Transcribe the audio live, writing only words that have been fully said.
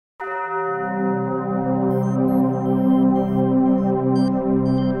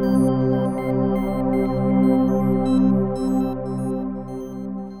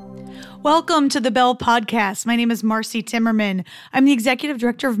Welcome to the Bell Podcast. My name is Marcy Timmerman. I'm the Executive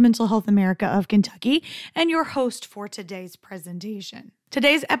Director of Mental Health America of Kentucky and your host for today's presentation.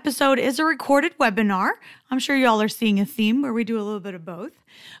 Today's episode is a recorded webinar. I'm sure y'all are seeing a theme where we do a little bit of both.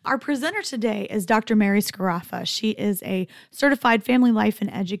 Our presenter today is Dr. Mary Scaraffa. She is a certified family life and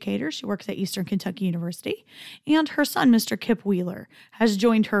educator. She works at Eastern Kentucky University. And her son, Mr. Kip Wheeler, has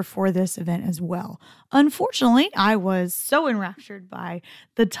joined her for this event as well. Unfortunately, I was so enraptured by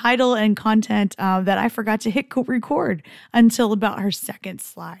the title and content that I forgot to hit record until about her second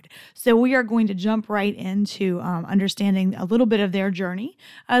slide. So we are going to jump right into understanding a little bit of their journey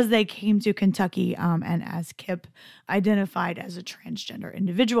as they came to Kentucky and as Kip identified as a transgender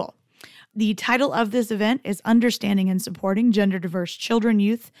individual. The title of this event is Understanding and Supporting Gender Diverse Children,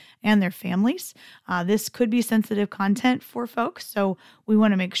 Youth, and Their Families. This could be sensitive content for folks, so we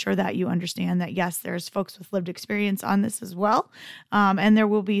want to make sure that you understand that, yes, there's folks with lived experience on this as well, and there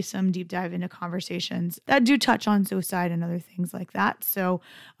will be some deep dive into conversations that do touch on suicide and other things like that. So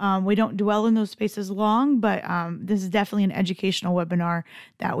we don't dwell in those spaces long, but this is definitely an educational webinar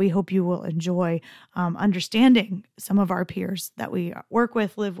that we hope you will enjoy, understanding some of our peers that we work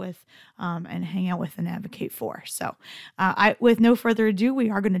with, live with, and hang out with and advocate for. So with no further ado, we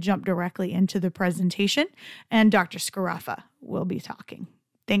are going to jump directly into the presentation, and Dr. Scaraffa will be talking.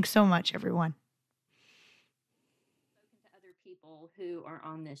 Thanks so much, everyone. To other people who are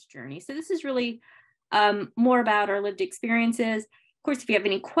on this journey. So this is really more about our lived experiences. Of course, if you have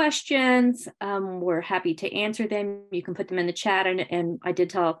any questions, we're happy to answer them. You can put them in the chat, and I did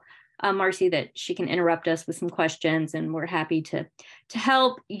tell Marcy that she can interrupt us with some questions, and we're happy to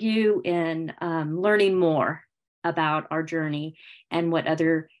help you in learning more about our journey and what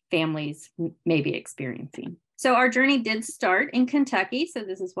other families may be experiencing. So our journey did start in Kentucky. So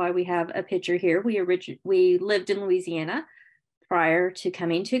this is why we have a picture here. We lived in Louisiana prior to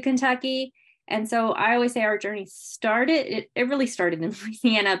coming to Kentucky. And so I always say our journey started, it really started in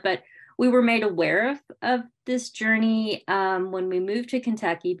Louisiana, but we were made aware of this journey when we moved to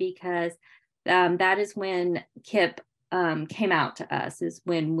Kentucky, because that is when Kip came out to us, is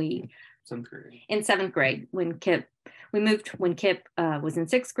when in seventh grade, when Kip was in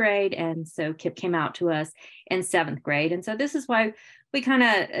sixth grade. And so Kip came out to us in seventh grade. And so this is why we kind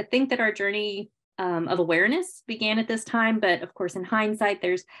of think that our journey of awareness began at this time. But of course, in hindsight,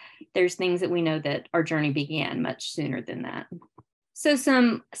 there's things that we know that our journey began much sooner than that. So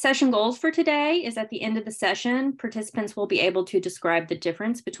some session goals for today is at the end of the session, participants will be able to describe the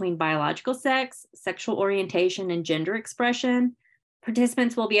difference between biological sex, sexual orientation, and gender expression.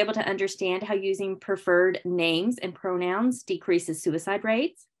 Participants will be able to understand how using preferred names and pronouns decreases suicide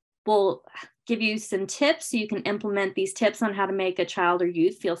rates. We'll give you some tips so you can implement these tips on how to make a child or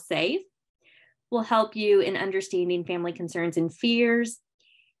youth feel safe. We'll help you in understanding family concerns and fears.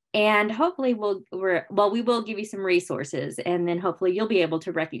 And hopefully we will give you some resources, and then hopefully you'll be able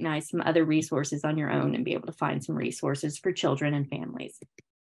to recognize some other resources on your own and be able to find some resources for children and families.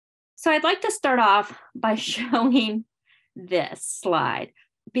 So I'd like to start off by showing this slide,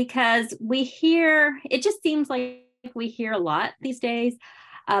 because it just seems like we hear a lot these days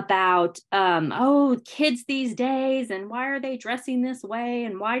about, kids these days, and why are they dressing this way,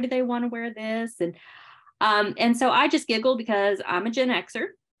 and why do they want to wear this? And so I just giggle because I'm a Gen Xer.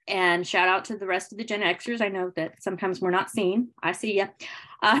 And shout out to the rest of the Gen Xers. I know that sometimes we're not seen. I see you.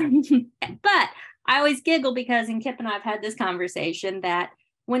 But I always giggle because, and Kip and I have had this conversation, that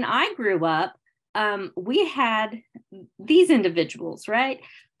when I grew up, we had these individuals, right?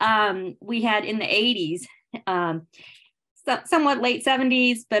 We had in the 80s, somewhat late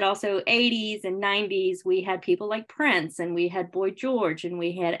 70s, but also 80s and 90s, we had people like Prince, and we had Boy George, and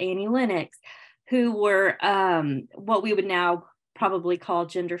we had Annie Lennox, who were what we would now probably call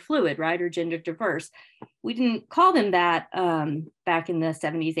gender fluid, right? Or gender diverse. We didn't call them that back in the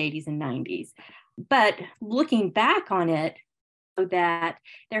 70s, 80s, and 90s. But looking back on it, that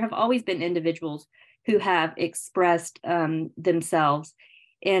there have always been individuals who have expressed themselves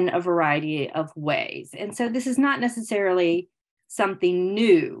in a variety of ways. And so this is not necessarily something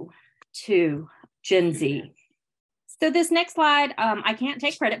new to Gen Z. So this next slide, I can't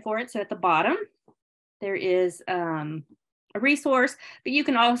take credit for it. So at the bottom, there is a resource, but you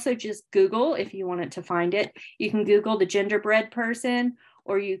can also just Google if you wanted to find it. You can Google the genderbread person,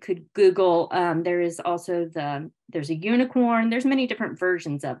 or you could Google, there's a unicorn. There's many different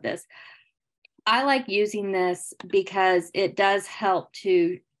versions of this. I like using this because it does help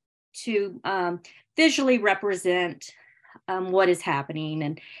to visually represent what is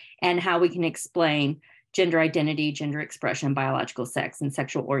happening and how we can explain gender identity, gender expression, biological sex, and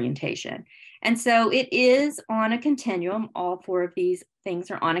sexual orientation. And so it is on a continuum. All four of these things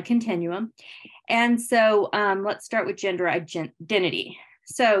are on a continuum. And so let's start with gender identity.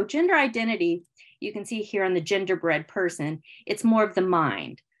 So gender identity, you can see here on the genderbread person, it's more of the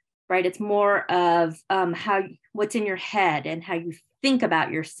mind, right? It's more of what's in your head and how you think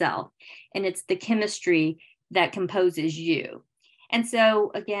about yourself. And it's the chemistry that composes you. And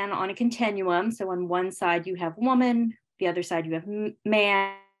so again, on a continuum, so on one side you have woman, the other side you have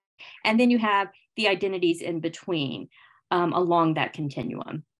man, and then you have the identities in between along that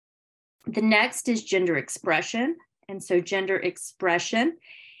continuum. The next is gender expression. And so gender expression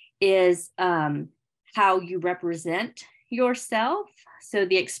is how you represent yourself. So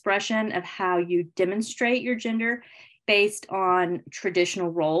the expression of how you demonstrate your gender based on traditional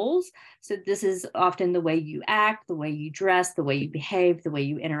roles. So this is often the way you act, the way you dress, the way you behave, the way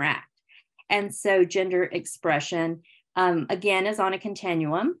you interact. And so gender expression, again, is on a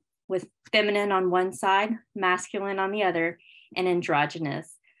continuum with feminine on one side, masculine on the other, and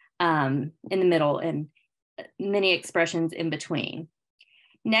androgynous in the middle, and many expressions in between.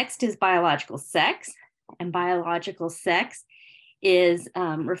 Next is biological sex, and biological sex is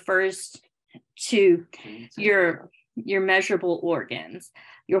refers to your measurable organs,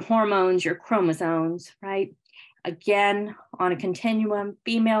 your hormones, your chromosomes, right? Again, on a continuum,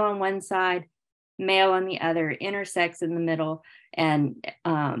 female on one side, male on the other, intersex in the middle, and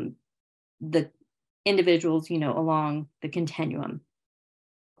the individuals, along the continuum.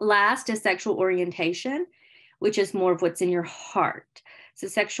 Last is sexual orientation, which is more of what's in your heart. So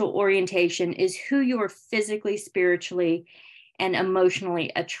sexual orientation is who you are physically, spiritually, and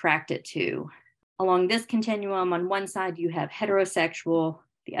emotionally attracted to. Along this continuum, on one side, you have heterosexual,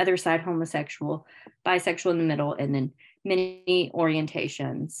 the other side, homosexual, bisexual in the middle, and then many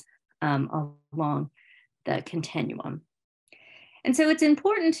orientations along the continuum. And so it's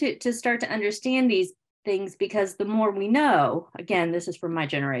important to start to understand these things, because the more we know, again, this is from my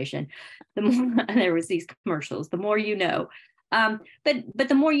generation, the more there was these commercials, the more you know. But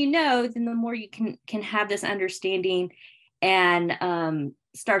the more you know, then the more you can have this understanding and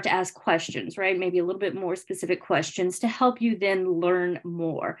start to ask questions, right? Maybe a little bit more specific questions to help you then learn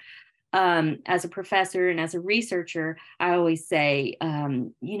more. As a professor and as a researcher, I always say,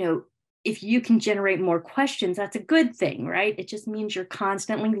 if you can generate more questions, that's a good thing, right? It just means you're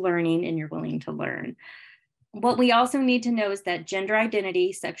constantly learning and you're willing to learn. What we also need to know is that gender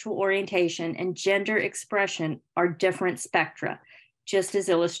identity, sexual orientation, and gender expression are different spectra, just as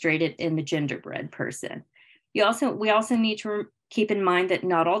illustrated in the genderbread person. We also need to keep in mind that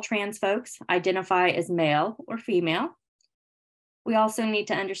not all trans folks identify as male or female. We also need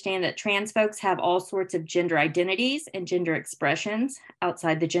to understand that trans folks have all sorts of gender identities and gender expressions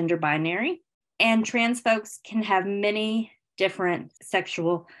outside the gender binary. And trans folks can have many different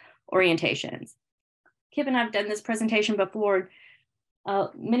sexual orientations. Kip and I have done this presentation before.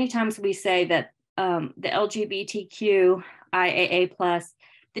 Many times we say that the LGBTQIAA+,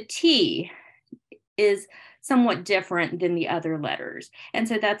 the T is somewhat different than the other letters. And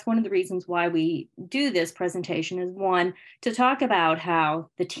so that's one of the reasons why we do this presentation, is one, to talk about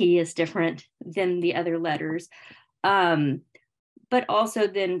how the T is different than the other letters, but also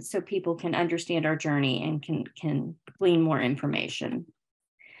then so people can understand our journey and can glean more information.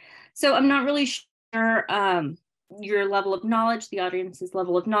 So I'm not really sure your level of knowledge, the audience's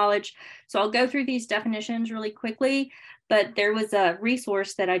level of knowledge. So I'll go through these definitions really quickly, but there was a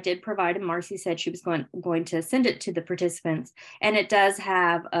resource that I did provide, and Marcy said she was going to send it to the participants, and it does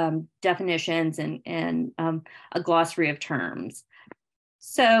have definitions and a glossary of terms.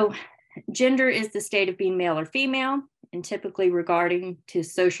 So gender is the state of being male or female, and typically regarding to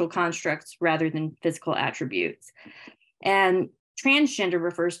social constructs rather than physical attributes. And transgender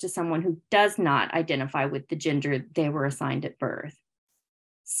refers to someone who does not identify with the gender they were assigned at birth.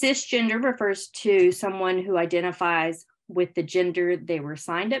 Cisgender refers to someone who identifies with the gender they were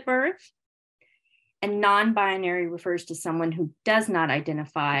assigned at birth. And non-binary refers to someone who does not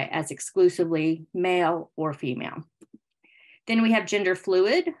identify as exclusively male or female. Then we have gender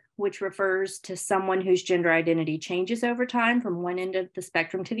fluid, which refers to someone whose gender identity changes over time from one end of the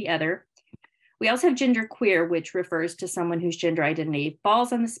spectrum to the other. We also have gender queer, which refers to someone whose gender identity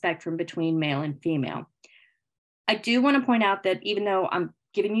falls on the spectrum between male and female. I do want to point out that even though I'm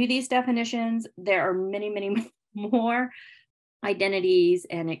giving you these definitions, there are many, many more identities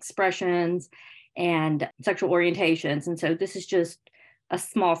and expressions and sexual orientations. And so this is just a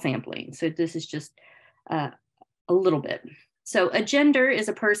small sampling. So this is just a little bit. So a gender is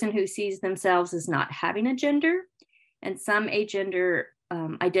a person who sees themselves as not having a gender, and some agender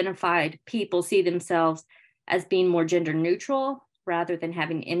identified people see themselves as being more gender neutral rather than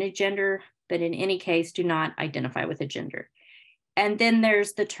having any gender, but in any case, do not identify with a gender. And then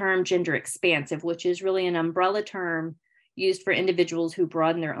there's the term gender expansive, which is really an umbrella term used for individuals who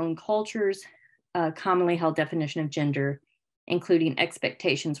broaden their own cultures, commonly held definition of gender, including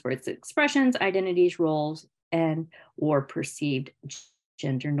expectations for its expressions, identities, roles, and or perceived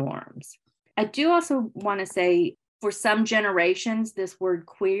gender norms. I do also want to say, for some generations, this word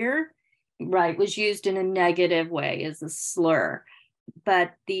queer, right, was used in a negative way as a slur,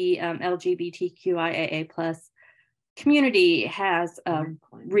 but the LGBTQIAA plus community has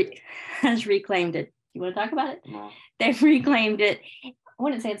reclaimed it. You want to talk about it? No. They've reclaimed it. I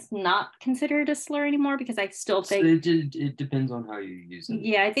wouldn't say it's not considered a slur anymore, because I still think it depends on how you use it.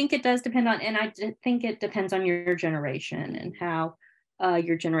 Yeah, I think it does depend on, and I think it depends on your generation and how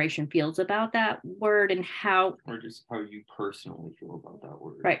your generation feels about that word, and how, or just how you personally feel about that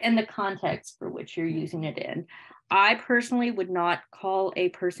word. Right, and the context for which you're using it in. I personally would not call a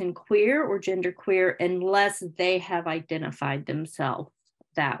person queer or genderqueer unless they have identified themselves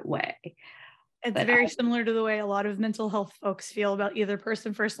that way. It's very similar to the way a lot of mental health folks feel about either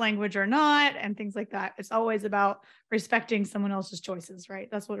person first language or not, and things like that. It's always about respecting someone else's choices, right?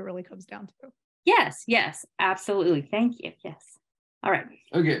 That's what it really comes down to. Yes, absolutely. Thank you. Yes. All right.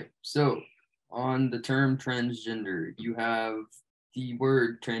 Okay, so on the term transgender, you have the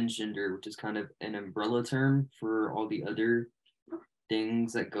word transgender, which is kind of an umbrella term for all the other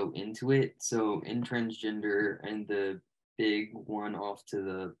things that go into it. So in transgender, and the big one off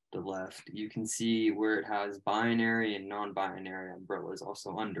to the left, you can see where it has binary and non-binary umbrellas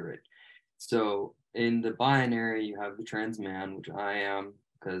also under it. So in the binary, you have the trans man, which I am,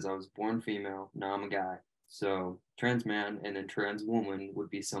 because I was born female, now I'm a guy. So trans man, and then trans woman would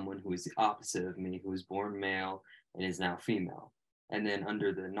be someone who is the opposite of me, who was born male and is now female. And then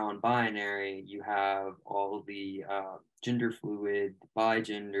under the non-binary, you have all the gender fluid,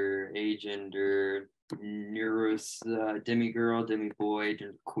 bigender, agender, neuros, demigirl, demiboy,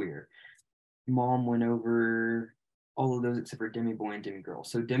 queer. Mom went over all of those except for demiboy and demigirl.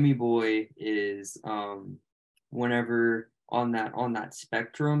 So demiboy is whenever on that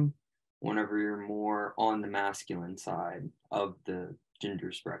spectrum, whenever you're more on the masculine side of the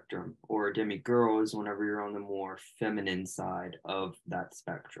gender spectrum, or demigirl is whenever you're on the more feminine side of that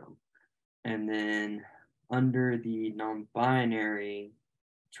spectrum. And then under the non-binary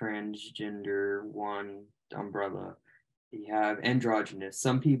transgender one umbrella, you have androgynous.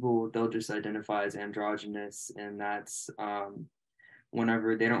 Some people, they'll just identify as androgynous, and that's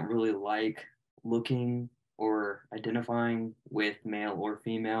whenever they don't really like looking or identifying with male or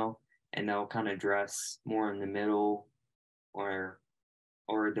female, and they'll kind of dress more in the middle, or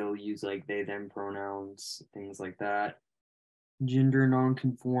they'll use like they them pronouns, things like that. Gender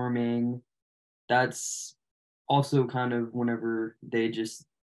non-conforming, that's also kind of whenever they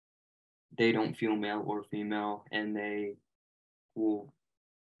don't feel male or female, and they will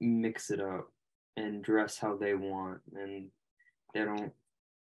mix it up and dress how they want, and they don't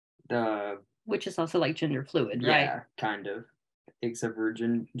which is also like gender fluid, yeah, right? Yeah, kind of. Except for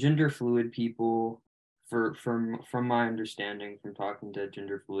gender fluid people, from my understanding from talking to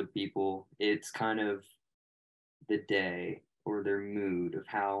gender fluid people, it's kind of the day or their mood of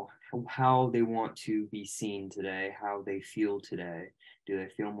how they want to be seen today, how they feel today. Do they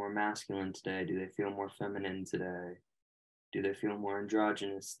feel more masculine today? Do they feel more feminine today? Do they feel more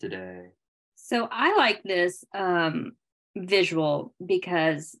androgynous today? So I like this visual,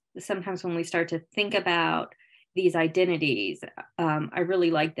 because sometimes when we start to think about these identities, I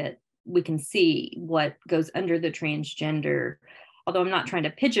really like that we can see what goes under the transgender, although I'm not trying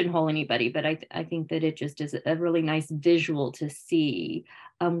to pigeonhole anybody, but I think that it just is a really nice visual to see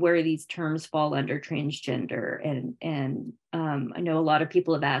where these terms fall under transgender. And I know a lot of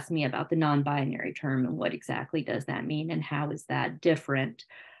people have asked me about the non-binary term and what exactly does that mean and how is that different.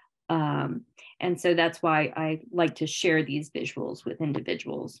 And so that's why I like to share these visuals with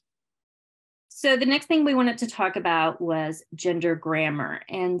individuals. So the next thing we wanted to talk about was gender grammar.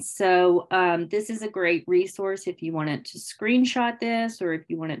 And so this is a great resource if you wanted to screenshot this, or if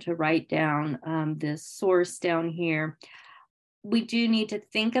you wanted to write down this source down here. We do need to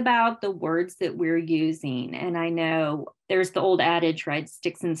think about the words that we're using. And I know there's the old adage, right?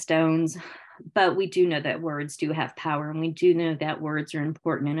 Sticks and stones. But we do know that words do have power, and we do know that words are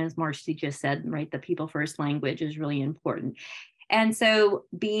important. And as Marcy just said, right, the people first language is really important. And so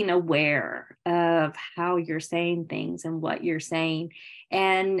being aware of how you're saying things and what you're saying,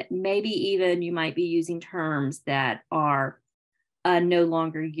 and maybe even you might be using terms that are no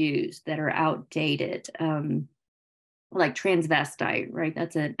longer used, that are outdated. like transvestite, right?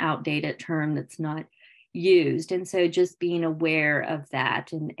 That's an outdated term that's not used. And so just being aware of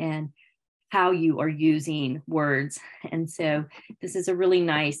that and how you are using words. And so this is a really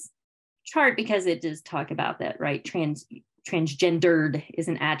nice chart because it does talk about that, right? Transgendered is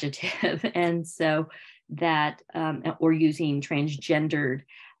an adjective. And so that, or using transgendered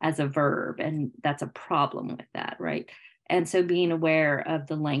as a verb, and that's a problem with that, right? And so being aware of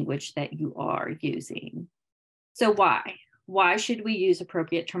the language that you are using. So why should we use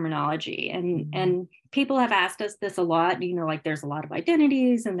appropriate terminology? And people have asked us this a lot, like there's a lot of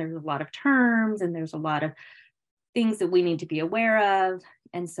identities and there's a lot of terms and there's a lot of things that we need to be aware of.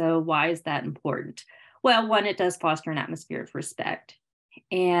 And so why is that important? Well, one, it does foster an atmosphere of respect,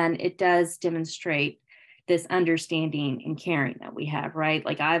 and it does demonstrate this understanding and caring that we have, right?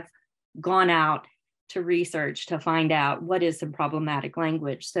 Like I've gone out to research to find out what is some problematic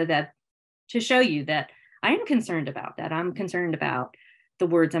language so that to show you that I am concerned about that. I'm concerned about the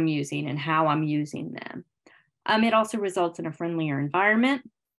words I'm using and how I'm using them. It also results in a friendlier environment.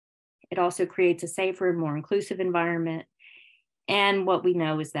 It also creates a safer and more inclusive environment. And what we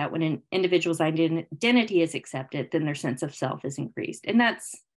know is that when an individual's identity is accepted, then their sense of self is increased. And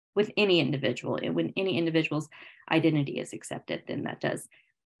that's with any individual. And when any individual's identity is accepted, then that does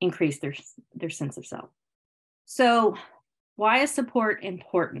increase their sense of self. So why is support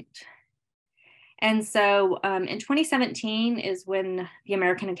important? And so in 2017 is when the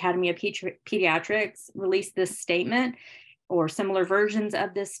American Academy of Pediatrics released this statement or similar versions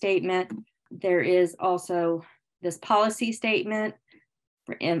of this statement. There is also this policy statement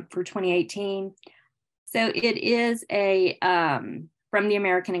for 2018. So it is from the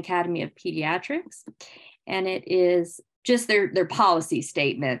American Academy of Pediatrics, and it is just their policy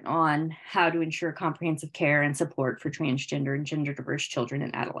statement on how to ensure comprehensive care and support for transgender and gender diverse children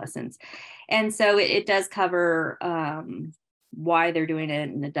and adolescents. And so it does cover why they're doing it,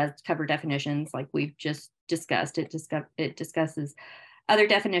 and it does cover definitions like we've just discussed. It discusses other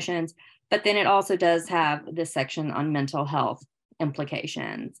definitions, but then it also does have this section on mental health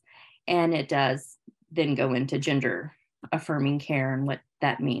implications. And it does then go into gender affirming care and what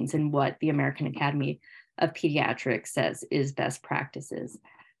that means and what the American Academy of Pediatrics says is best practices.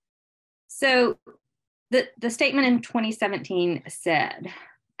 So the statement in 2017 said,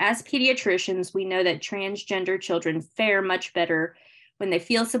 as pediatricians, we know that transgender children fare much better when they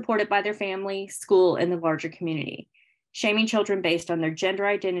feel supported by their family, school, and the larger community. Shaming children based on their gender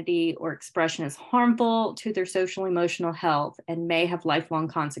identity or expression is harmful to their social emotional health and may have lifelong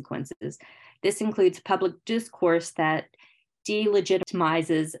consequences. This includes public discourse that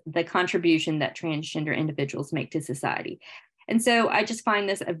delegitimizes the contribution that transgender individuals make to society. And so I just find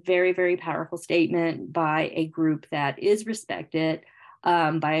this a very, very powerful statement by a group that is respected,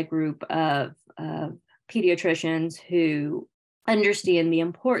 by a group of pediatricians who understand the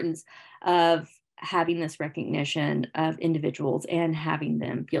importance of having this recognition of individuals and having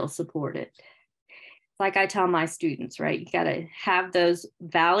them feel supported. Like I tell my students, right, you got to have those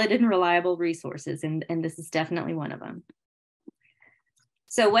valid and reliable resources, and this is definitely one of them.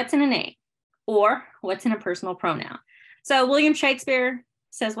 So what's in a name, or what's in a personal pronoun? So William Shakespeare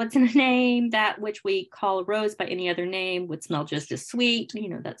says, what's in a name? That which we call a rose by any other name would smell just as sweet.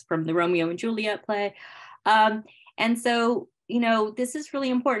 That's from the Romeo and Juliet play. And so, this is really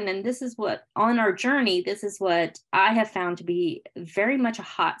important. And this is what, on our journey, this is what I have found to be very much a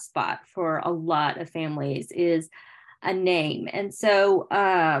hot spot for a lot of families is a name. And so,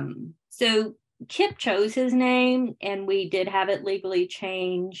 Kip chose his name, and we did have it legally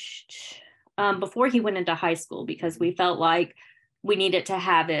changed before he went into high school because we felt like we needed to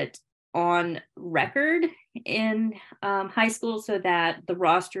have it on record in high school so that the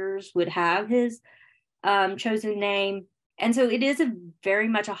rosters would have his chosen name. And so it is very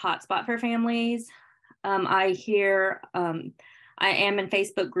much a hot spot for families. I hear, I am in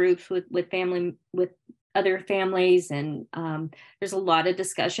Facebook groups with other families, and there's a lot of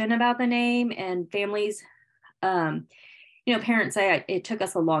discussion about the name, and families, parents say it took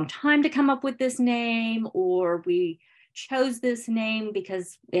us a long time to come up with this name, or we chose this name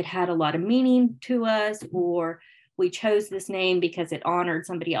because it had a lot of meaning to us, or we chose this name because it honored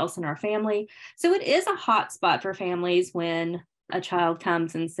somebody else in our family. So it is a hot spot for families when a child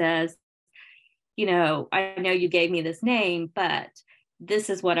comes and says, I know you gave me this name, but this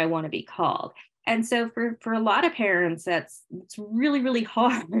is what I want to be called. And so for a lot of parents, it's really, really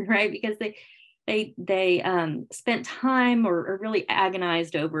hard, right? Because they spent time or really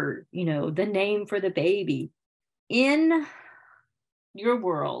agonized over, the name for the baby. In your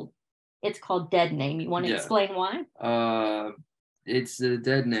world, it's called dead name. You want to explain why? It's a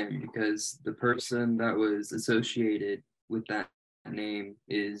dead name because the person that was associated with that name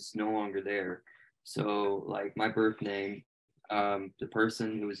is no longer there. So like my birth name, the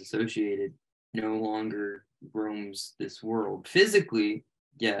person who is associated no longer roams this world physically,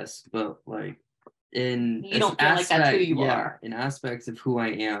 yes, but like in You don't feel like that's who you are. in aspects of who I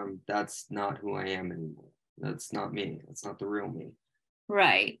am, that's not who I am anymore. That's not me. That's not the real me.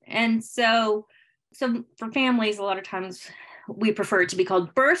 Right. And so for families, a lot of times we prefer it to be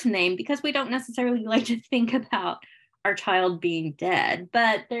called birth name because we don't necessarily like to think about our child being dead.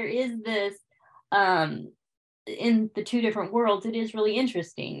 But there is this, in the two different worlds, it is really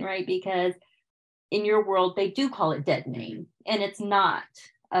interesting, right? Because in your world, they do call it dead name, and it's not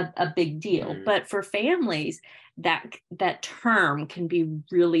a big deal. Mm-hmm. But for families, that term can be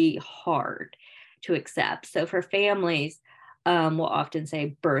really hard to accept. So for families, we'll often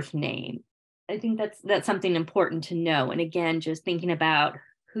say birth name. I think that's something important to know. And again, just thinking about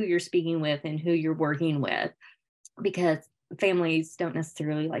who you're speaking with and who you're working with, because families don't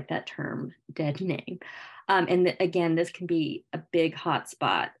necessarily like that term dead name. And again, this can be a big hot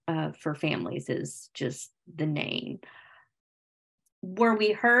spot for families, is just the name. Were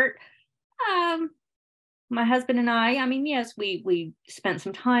we hurt? My husband and I mean, yes, we spent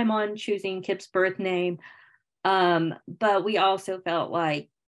some time on choosing Kip's birth name, but we also felt like,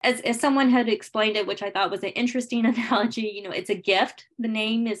 as someone had explained it, which I thought was an interesting analogy, you know, it's a gift. The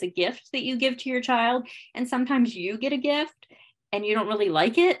name is a gift that you give to your child. And sometimes you get a gift and you don't really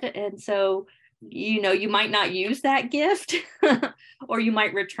like it. And so, you know, you might not use that gift or you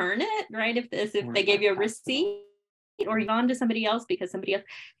might return it, right? If they gave you a receipt, or you've gone to somebody else because somebody else.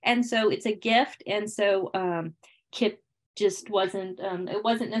 And so it's a gift. And so Kip just wasn't, it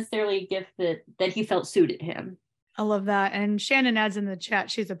wasn't necessarily a gift that he felt suited him. I love that. And Shannon adds in the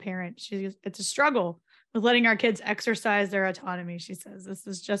chat, she's a parent. It's a struggle with letting our kids exercise their autonomy. She says this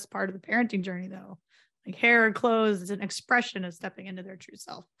is just part of the parenting journey, though. Like hair and clothes is an expression of stepping into their true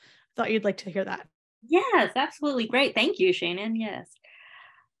self. I thought you'd like to hear that. Yes, absolutely. Great. Thank you, Shannon. Yes.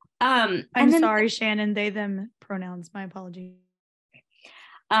 I'm sorry, Shannon, they, them pronouns. My apologies.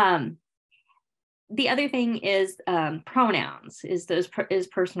 The other thing is pronouns, is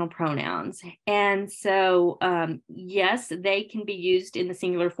personal pronouns. And so, yes, they can be used in the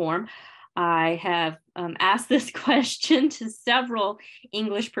singular form. I have asked this question to several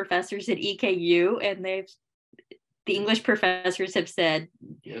English professors at EKU, and the English professors have said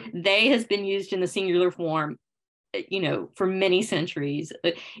they has been used in the singular form, you know, for many centuries.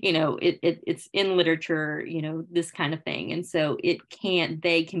 You know, it's in literature, you know, this kind of thing. And so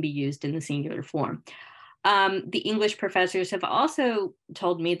they can be used in the singular form. The English professors have also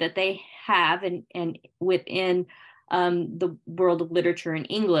told me that they have, and within the world of literature in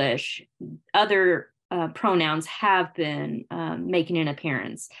English, other pronouns have been making an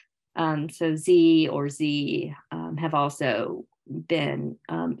appearance. So Z or Z have also been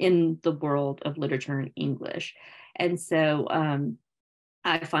in the world of literature in English. And so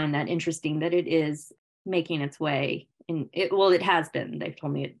I find that interesting that it is making its way in it. Well, it has been. They've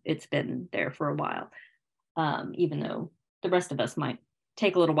told me it's been there for a while, even though the rest of us might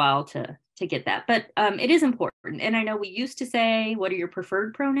take a little while to get that. But it is important. And I know we used to say, what are your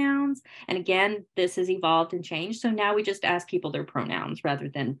preferred pronouns? And again, this has evolved and changed. So now we just ask people their pronouns rather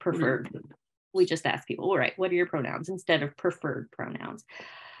than preferred. We just ask people, all right, what are your pronouns instead of preferred pronouns?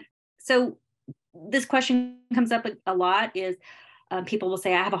 So this question comes up a lot, is people will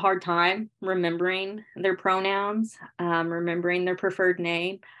say, I have a hard time remembering their pronouns, remembering their preferred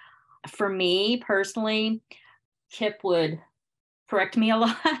name. For me personally, Kip would correct me a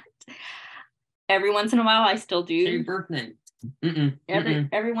lot. Every once in a while, I still do. Say your birth name.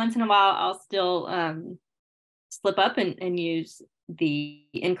 Every once in a while, I'll still slip up and use the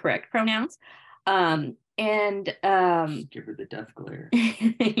incorrect pronouns. And give her the death glare.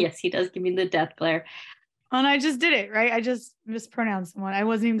 Yes, he does give me the death glare. And I just did it, right? I just mispronounced someone. I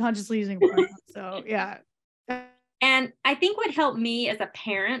wasn't even consciously using pronouns. So yeah. And I think what helped me as a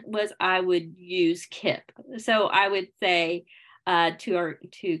parent was I would use Kip. So I would say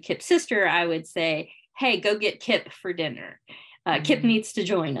to Kip's sister, I would say, hey, go get Kip for dinner. Kip needs to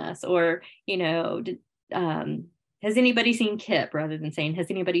join us. Or, you know, has anybody seen Kip, rather than saying, has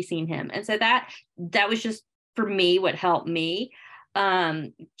anybody seen him? And so that was just, for me, what helped me.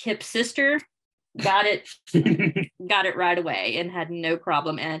 Kip's sister got it right away and had no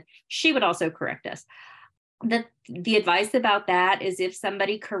problem. And she would also correct us. The advice about that is, if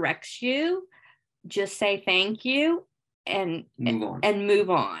somebody corrects you, just say thank you and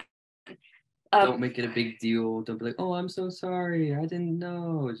move on. Don't make it a big deal. Don't be like, oh, I'm so sorry, I didn't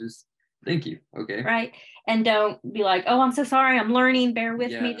know. Just Thank you. Okay. Right. And don't be like, oh, I'm so sorry, I'm learning, bear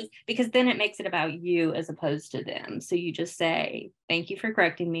with me, Yeah. because then it makes it about you as opposed to them. So you just say, thank you for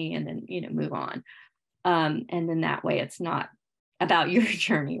correcting me, and then, move on. And then that way it's not about your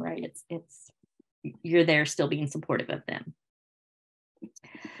journey, right? It's you're there still being supportive of them.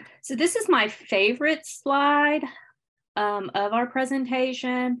 So this is my favorite slide of our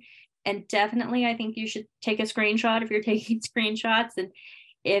presentation. And definitely, I think you should take a screenshot if you're taking screenshots. And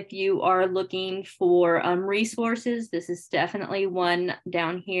if you are looking for resources, this is definitely one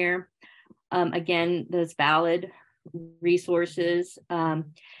down here. Again, those valid resources.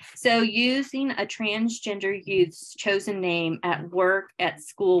 So using a transgender youth's chosen name at work, at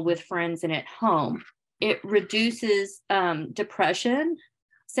school, with friends, and at home, it reduces depression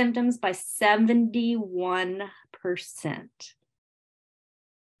symptoms by 71%.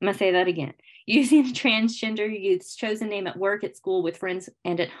 I'm going to say that again. Using a transgender youth's chosen name at work, at school, with friends,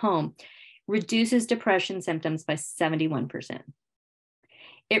 and at home reduces depression symptoms by 71%.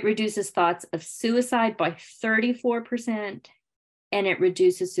 It reduces thoughts of suicide by 34%, and it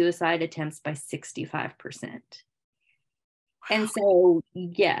reduces suicide attempts by 65%. And so,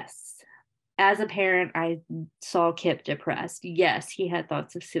 yes, as a parent, I saw Kip depressed. Yes, he had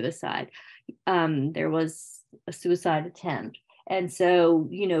thoughts of suicide. There was a suicide attempt. And so,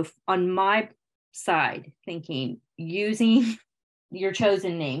 on my side, thinking, using your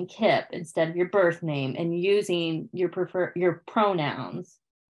chosen name, Kip, instead of your birth name, and using your pronouns,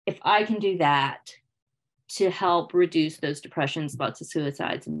 if I can do that to help reduce those depressions, thoughts of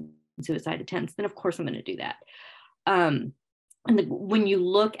suicides, and suicide attempts, then of course I'm going to do that. When you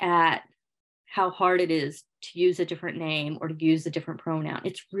look at how hard it is to use a different name or to use a different pronoun,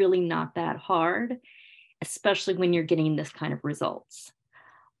 it's really not that hard, especially when you're getting this kind of results.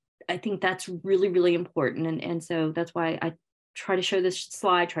 I think that's really, really important. And so that's why I try to show this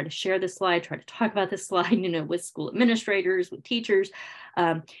slide, try to share this slide, try to talk about this slide, with school administrators, with teachers,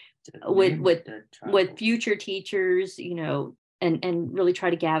 with future teachers, and really try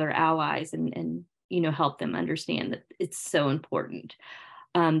to gather allies and help them understand that it's so important,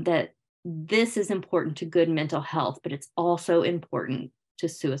 that this is important to good mental health, but it's also important to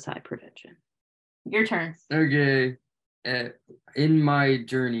suicide prevention. Your turn. Okay. In my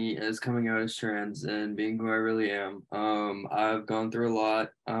journey as coming out as trans and being who I really am, I've gone through a lot.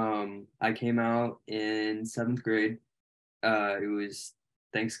 I came out in 7th grade. It was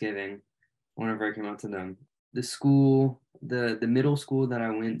Thanksgiving whenever I came out to them. The school, the middle school that I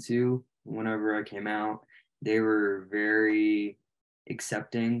went to whenever I came out, they were very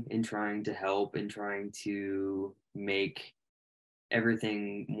accepting and trying to help and trying to make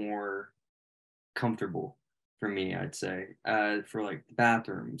everything more comfortable for me, I'd say. For like the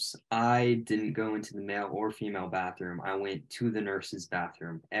bathrooms, I didn't go into the male or female bathroom. I went to the nurse's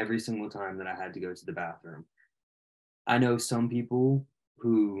bathroom every single time that I had to go to the bathroom. I know some people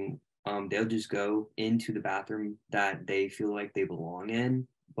who they'll just go into the bathroom that they feel like they belong in,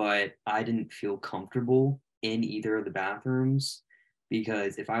 but I didn't feel comfortable in either of the bathrooms,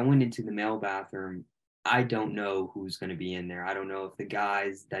 because if I went into the male bathroom, I don't know who's going to be in there. I don't know if the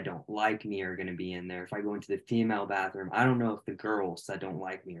guys that don't like me are going to be in there. If I go into the female bathroom, I don't know if the girls that don't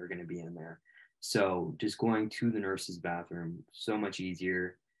like me are going to be in there. So just going to the nurse's bathroom, so much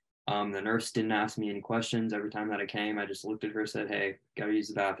easier. The nurse didn't ask me any questions. Every time that I came, I just looked at her, said, "Hey, gotta use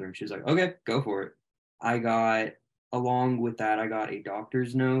the bathroom." She was like, "Okay, go for it." Along with that, I got a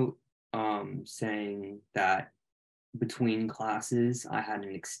doctor's note saying that between classes, I had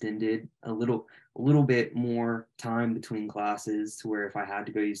an extended a little bit more time between classes, to where if I had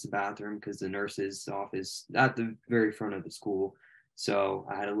to go use the bathroom, because the nurse's office at the very front of the school, so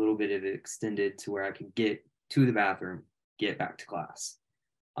I had a little bit of it extended to where I could get to the bathroom, get back to class.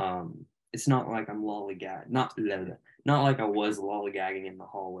 It's not like I'm lollygag, not like I was lollygagging in the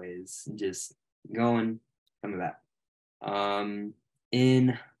hallways, just going, coming back.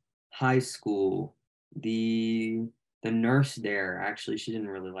 In high school, the nurse there, actually, she didn't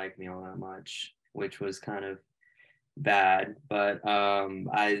really like me all that much, which was kind of bad, but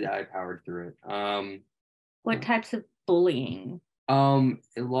I powered through it. What types of bullying? A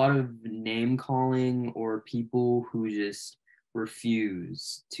lot of name calling, or people who just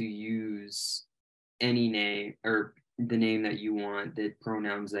refuse to use any name or the name that you want, the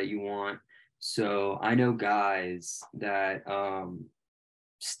pronouns that you want. So I know guys that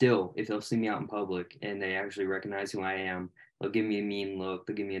still, if they'll see me out in public and they actually recognize who I am, they'll give me a mean look,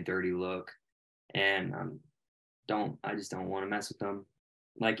 they'll give me a dirty look, and I just don't want to mess with them.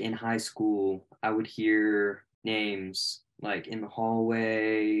 Like in high school, I would hear names like in the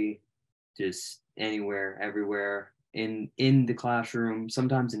hallway, just anywhere, everywhere. in the classroom,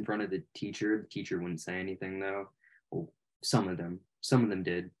 sometimes in front of the teacher. The teacher wouldn't say anything though. Well, some of them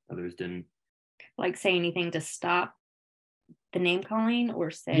did, others didn't. Like say anything to stop the name calling, or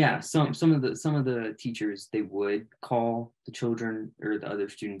say? Yeah, some of the teachers, they would call the children or the other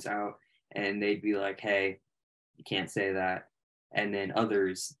students out, and they'd be like, hey, you can't say that. And then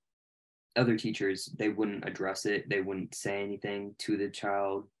other teachers, they wouldn't address it, they wouldn't say anything to the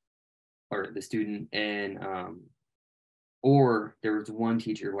child or the student. And or there was one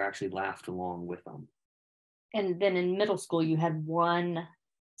teacher who actually laughed along with them. And then in middle school, you had one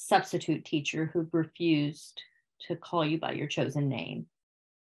substitute teacher who refused to call you by your chosen name.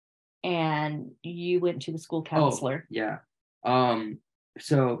 And you went to the school counselor. Oh, yeah.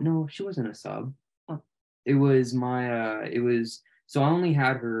 So no, she wasn't a sub. Oh. It was so I only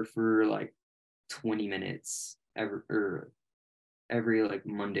had her for like 20 minutes every like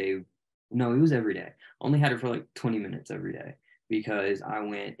Monday. No, it was every day. Only had her for like 20 minutes every day, because I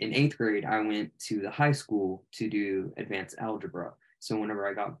went in 8th grade, I went to the high school to do advanced algebra. So whenever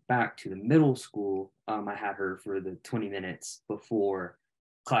I got back to the middle school, I had her for the 20 minutes before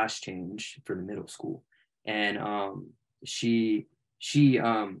class change for the middle school. And she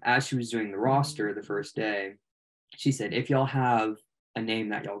as she was doing the roster the first day, she said, if y'all have a name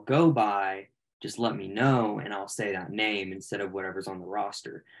that y'all go by, just let me know and I'll say that name instead of whatever's on the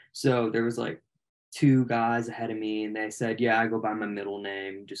roster. So there was like 2 guys ahead of me, and they said, yeah, I go by my middle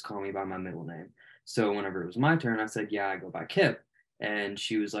name, just call me by my middle name. So whenever it was my turn, I said, yeah, I go by Kip. And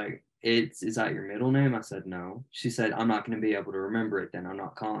she was like, is that your middle name? I said, no. She said, I'm not going to be able to remember it then, I'm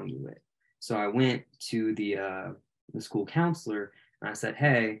not calling you it. So I went to the school counselor and I said,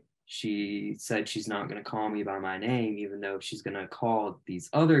 hey, she said she's not going to call me by my name, even though she's going to call these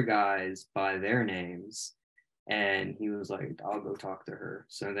other guys by their names. And he was like, I'll go talk to her.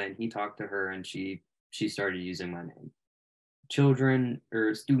 So then he talked to her, and she started using my name. Children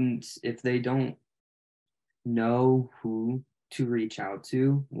or students, if they don't know who to reach out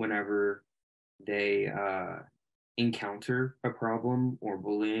to whenever they encounter a problem or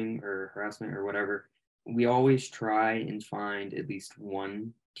bullying or harassment or whatever, we always try and find at least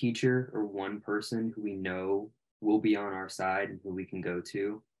one teacher or one person who we know will be on our side and who we can go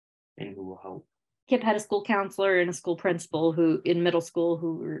to and who will help. Kip had a school counselor and a school principal who in middle school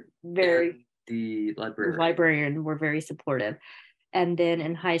who were very, the librarian were very supportive. And then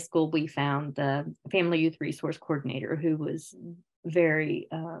in high school, we found the family youth resource coordinator, who was very,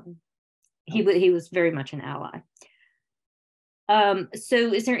 he was very much an ally.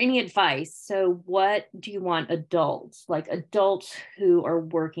 So is there any advice? So what do you want adults who are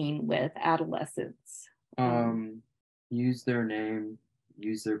working with adolescents? Use their name,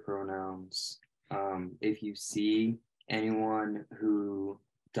 use their pronouns. If you see anyone who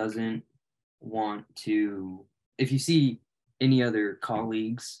doesn't want to, if you see any other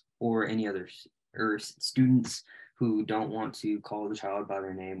colleagues or any other or students who don't want to call the child by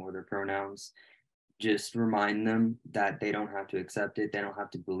their name or their pronouns, just remind them that they don't have to accept it. They don't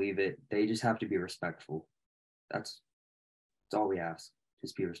have to believe it. They just have to be respectful. That's all we ask.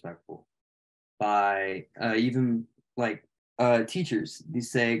 Just be respectful. By even like teachers, they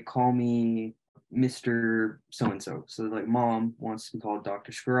say, call me Mr. So-and-so. So like mom wants to be called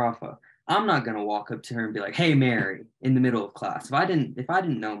Dr. Scarafa. I'm not going to walk up to her and be like, hey, Mary, in the middle of class. If I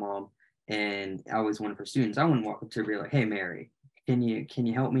didn't know mom and I was one of her students, I wouldn't walk up to her and be like, hey, Mary, can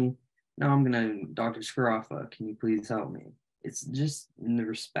you help me? No, I'm going to, Dr. Scarafa, can you please help me? It's just in the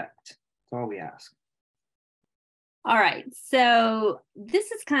respect. That's all we ask. All right. So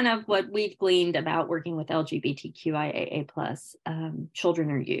this is kind of what we've gleaned about working with LGBTQIAA+ children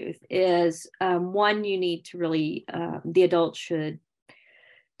or youth is one, you need to really, the adults should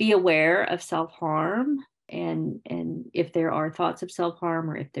be aware of self-harm and if there are thoughts of self-harm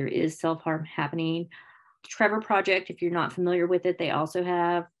or if there is self-harm happening. Trevor Project, if you're not familiar with it, they also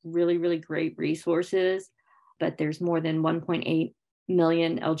have really, really great resources, but there's more than 1.8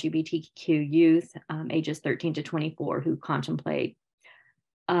 million LGBTQ youth ages 13 to 24 who contemplate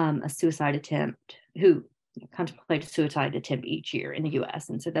a suicide attempt each year in the US.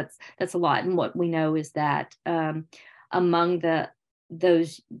 And so that's a lot. And what we know is that among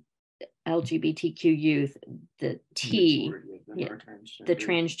those LGBTQ youth, the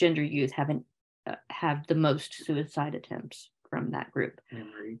transgender youth have the most suicide attempts from that group.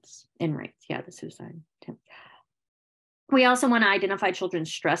 In rates, yeah, the suicide attempts. We also want to identify children's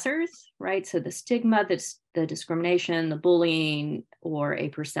stressors, right? So the stigma, the discrimination, the bullying, or a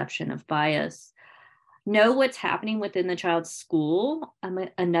perception of bias. know what's happening within the child's school.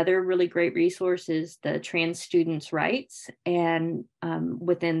 Another really great resource is the Trans Students' Rights. And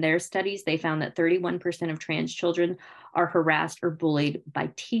within their studies, they found that 31% of trans children are harassed or bullied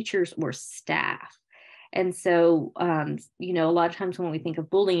by teachers or staff. And so, you know, a lot of times when we think of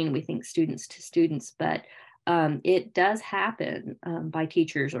bullying, we think students to students, but it does happen by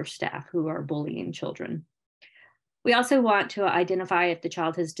teachers or staff who are bullying children. We also want to identify if the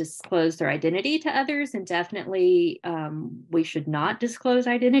child has disclosed their identity to others, and definitely we should not disclose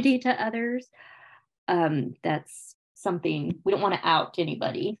identity to others. That's something we don't want to out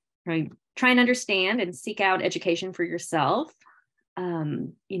anybody, right? Try and understand and seek out education for yourself.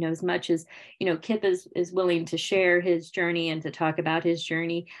 You know, as much as, you know, Kip is willing to share his journey and to talk about his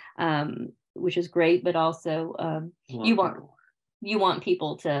journey, which is great, but also you want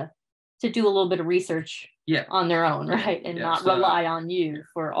people to do a little bit of research on their own, right? And not rely on you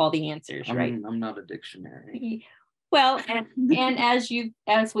for all the answers, right? I'm not a dictionary. Well, and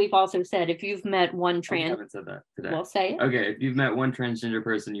as we've also said, if you've met one trans, I haven't said that today. Well, say it. Okay, if you've met one transgender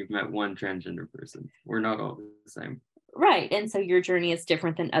person, you've met one transgender person. We're not all the same. Right. And so your journey is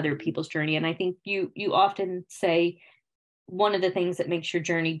different than other people's journey. And I think you often say one of the things that makes your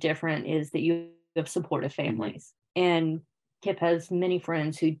journey different is that you have supportive families. Mm-hmm. And Kip has many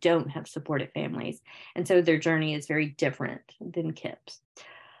friends who don't have supportive families. And so their journey is very different than Kip's.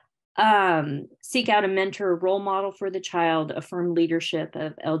 Seek out a mentor or role model for the child, affirm leadership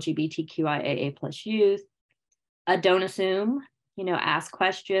of LGBTQIAA+ youth. Don't assume, you know, ask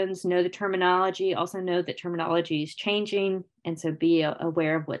questions, know the terminology, also know that terminology is changing. And so be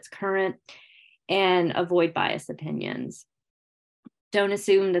aware of what's current and avoid biased opinions. Don't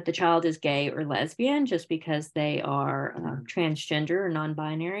assume that the child is gay or lesbian just because they are transgender or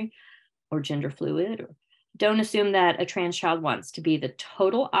non-binary or gender fluid. Don't assume that a trans child wants to be the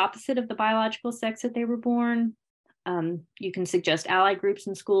total opposite of the biological sex that they were born. You can suggest ally groups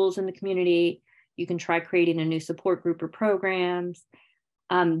in schools in the community. You can try creating a new support group or programs.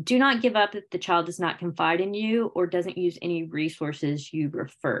 Do not give up if the child does not confide in you or doesn't use any resources you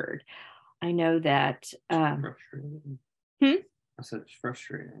referred. I know that. I said it's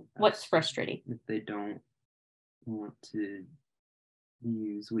frustrating. What's frustrating? If they don't want to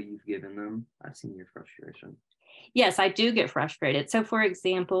use what you've given them. I've seen your frustration. Yes, I do get frustrated. So for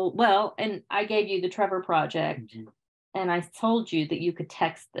example, and I gave you the Trevor Project, mm-hmm. and I told you that you could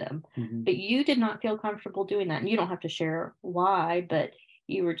text them, mm-hmm. but you did not feel comfortable doing that. And you don't have to share why, but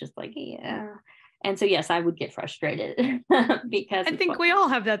you were just like, yeah. And so, yes, I would get frustrated because I think we all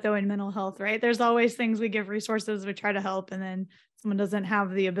have that though in mental health, right? There's always things we give resources, we try to help, and then someone doesn't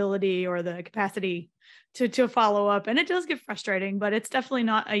have the ability or the capacity to follow up. And it does get frustrating, but it's definitely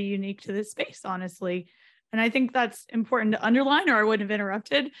not unique to this space, honestly. And I think that's important to underline, or I wouldn't have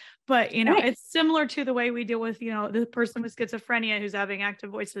interrupted. But, you know, right. It's similar to the way we deal with, you know, the person with schizophrenia who's having active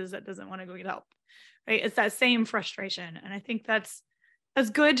voices that doesn't want to go get help, right? It's that same frustration. And I think that's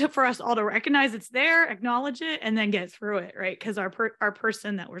good for us all to recognize it's there, acknowledge it, and then get through it, right? Because our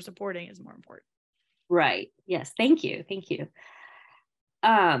person that we're supporting is more important. Right. Yes. Thank you. Thank you.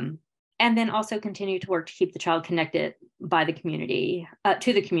 And then also continue to work to keep the child connected by the community,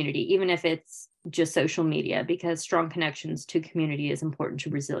 to the community, even if it's just social media, because strong connections to community is important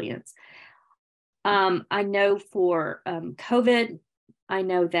to resilience. I know for COVID, I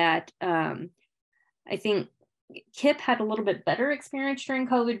know that I think Kip had a little bit better experience during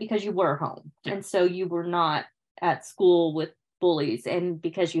COVID because you were home. Yeah. And so you were not at school with bullies, and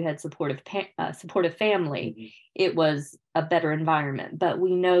because you had supportive family, mm-hmm. it was a better environment. But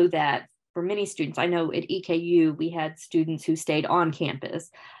we know that for many students, I know at EKU, we had students who stayed on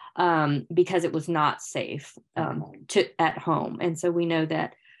campus because it was not safe at home. And so we know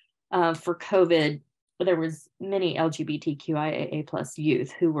that for COVID, there was many LGBTQIAA+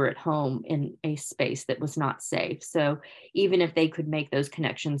 youth who were at home in a space that was not safe. So even if they could make those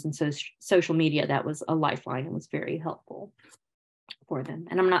connections in social media, that was a lifeline and was very helpful for them.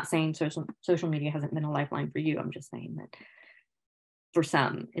 And I'm not saying social media hasn't been a lifeline for you. I'm just saying that for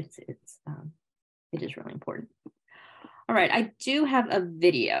some, it is really important. All right, I do have a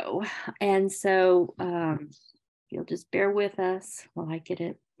video, and so you'll just bear with us while I get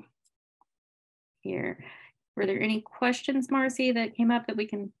it here. Were there any questions, Marcy, that came up that we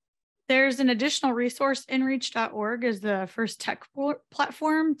can? There's an additional resource. InReach.org is the first tech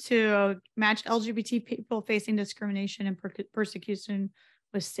platform to match LGBT people facing discrimination and persecution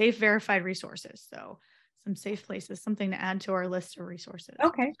with safe, verified resources. So some safe places, something to add to our list of resources.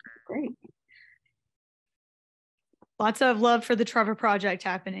 Okay, great. Lots of love for the Trevor Project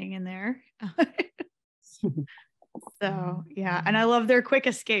happening in there. So yeah. And I love their quick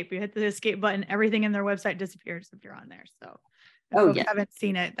escape. You hit the escape button, everything in their website disappears if you're on there. So if folks haven't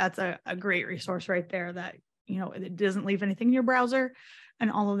seen it, that's a great resource right there that, it doesn't leave anything in your browser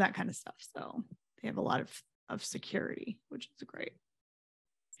and all of that kind of stuff. So they have a lot of security, which is great.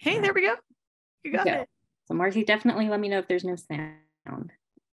 Hey, there we go. You got it. So Marcy, definitely let me know if there's no sound.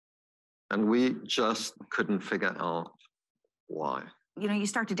 And we just couldn't figure out why. You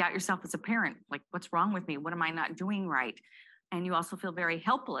start to doubt yourself as a parent, like, what's wrong with me? What am I not doing right? And you also feel very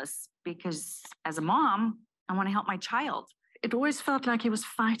helpless because as a mom, I want to help my child. It always felt like he was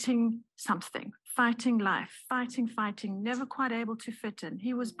fighting something, fighting life, fighting, never quite able to fit in.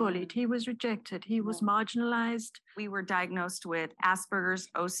 He was bullied, he was rejected, he was marginalized. We were diagnosed with Asperger's,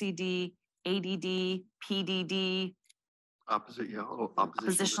 OCD, ADD, PDD. Oppositional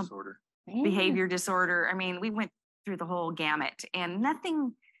disorder. Behavior disorder. I mean, we went through the whole gamut and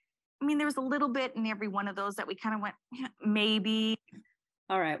nothing. I mean, there was a little bit in every one of those that we kind of went, maybe.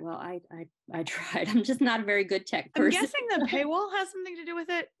 All right. Well, I tried. I'm just not a very good tech person. I'm guessing the paywall has something to do with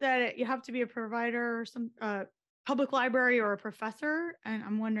it, that you have to be a provider or some public library or a professor. And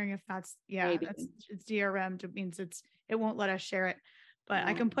I'm wondering if it's DRM. It means it won't let us share it. But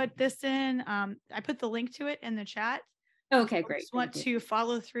I can put this in. I put the link to it in the chat. Okay, great. Just want to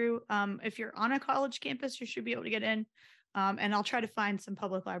follow through. If you're on a college campus, you should be able to get in. And I'll try to find some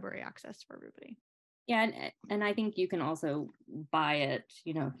public library access for everybody. Yeah, and I think you can also buy it,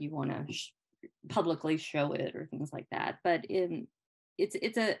 if you want to publicly show it or things like that. But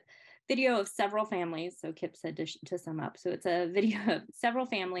it's a video of several families. So Kip said to sum up. So it's a video of several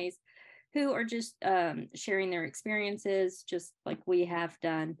families who are just sharing their experiences, just like we have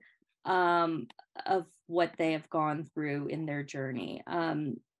done, of what they have gone through in their journey.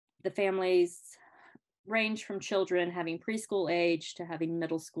 The families range from children having preschool age to having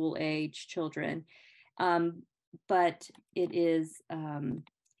middle school age children. But it is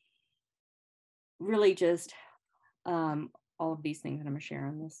really just all of these things that I'm going to share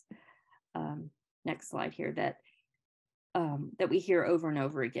on this next slide here that we hear over and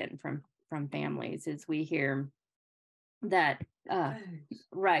over again from families. Is we hear that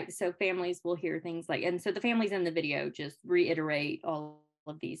right, so families will hear things like, and so the families in the video just reiterate all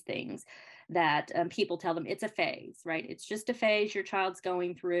of these things that people tell them it's a phase, right? It's just a phase your child's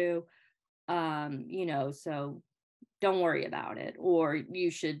going through. So don't worry about it, or you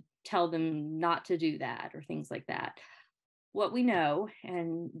should tell them not to do that, or things like that. What we know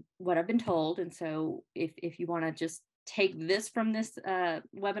and what I've been told, and so if you want to just take this from this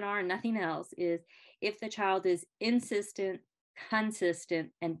webinar and nothing else, is if the child is insistent,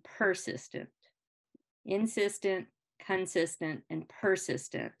 consistent, and persistent, insistent, consistent, and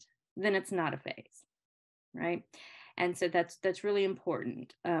persistent, then it's not a phase, right? And so that's really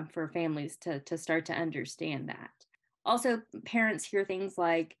important for families to start to understand that. Also, parents hear things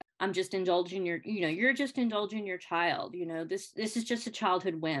like, I'm just indulging you're just indulging your child. This is just a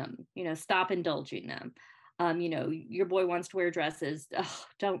childhood whim. Stop indulging them. Your boy wants to wear dresses. Oh,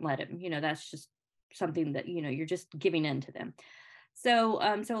 don't let him. That's just something that, you're just giving in to them. So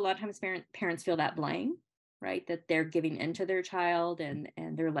a lot of times parents feel that blame, right? That they're giving in to their child and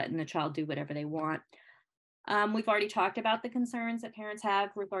they're letting the child do whatever they want. We've already talked about the concerns that parents have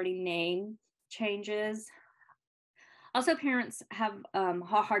regarding name changes. Also, parents have a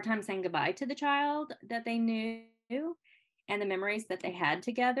hard time saying goodbye to the child that they knew and the memories that they had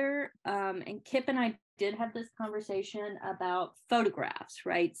together. And Kip and I did have this conversation about photographs,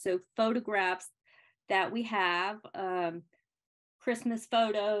 right? So photographs that we have, Christmas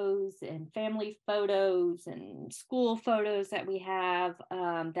photos and family photos and school photos that we have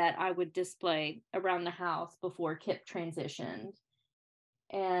that I would display around the house before Kip transitioned.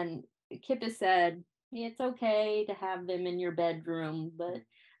 And Kip has said, it's okay to have them in your bedroom, but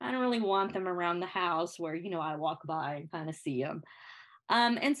I don't really want them around the house where, I walk by and kind of see them.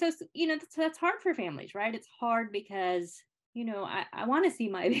 And so, that's hard for families, right? It's hard because, I want to see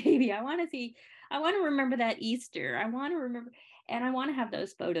my baby. I want to remember that Easter. I want to remember, and I want to have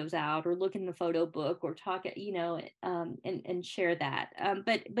those photos out or look in the photo book or talk, and share that.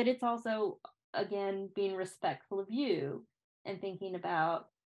 But it's also, again, being respectful of you and thinking about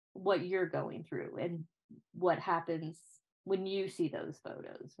what you're going through and what happens when you see those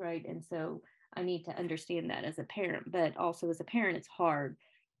photos, right? And so I need to understand that as a parent, but also as a parent, it's hard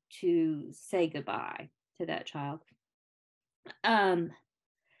to say goodbye to that child.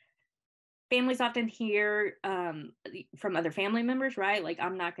 Families often hear from other family members, right? Like,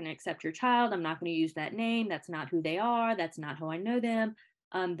 I'm not going to accept your child. I'm not going to use that name. That's not who they are. That's not how I know them.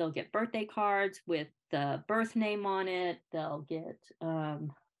 They'll get birthday cards with the birth name on it. They'll get,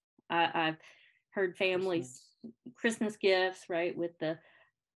 I've heard families, Christmas gifts, right, with the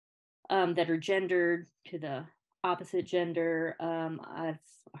that are gendered to the opposite gender. I've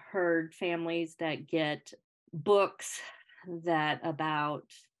heard families that get books that about,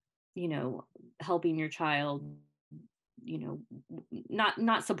 helping your child,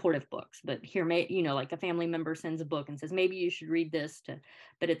 not supportive books, but here like a family member sends a book and says maybe you should read this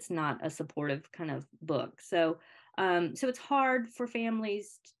but it's not a supportive kind of book. So it's hard for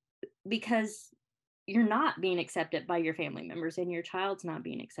families because you're not being accepted by your family members and your child's not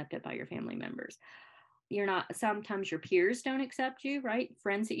being accepted by your family members. Sometimes your peers don't accept you, right?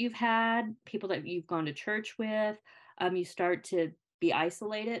 Friends that you've had, people that you've gone to church with, you start to be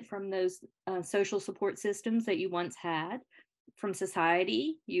isolated from those social support systems that you once had. From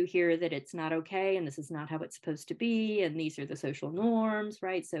society, you hear that it's not okay and this is not how it's supposed to be, and these are the social norms,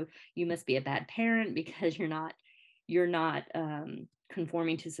 right? So you must be a bad parent because you're not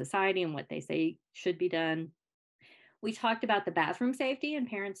conforming to society and what they say should be done. We talked about the bathroom safety, and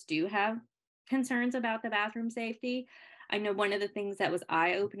parents do have concerns about the bathroom safety. I know one of the things that was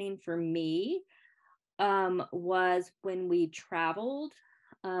eye-opening for me was when we traveled.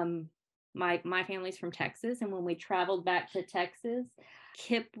 My family's from Texas, and when we traveled back to Texas,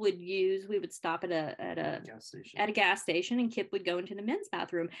 Kip we would stop at a gas station, and Kip would go into the men's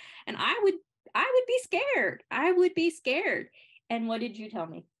bathroom, and I would be scared. I would be scared. And what did you tell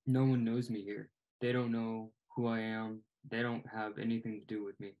me? No one knows me here. They don't know who I am. They don't have anything to do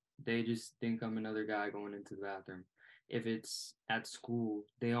with me. They just think I'm another guy going into the bathroom. If it's at school,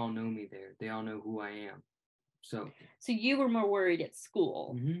 they all know me there. They all know who I am. So you were more worried at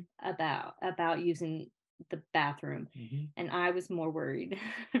school about using the bathroom, and I was more worried,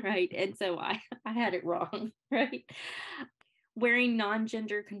 right? And so I had it wrong, right? Wearing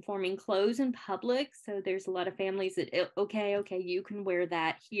non-gender conforming clothes in public. So there's a lot of families that, okay, you can wear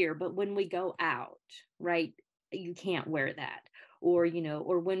that here, but when we go out, right, you can't wear that. Or,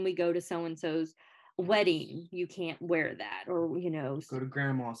 or when we go to so-and-so's wedding, you can't wear that. Or, go to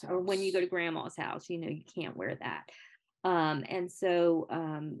grandma's house. Or when you go to grandma's house, you can't wear that. And so,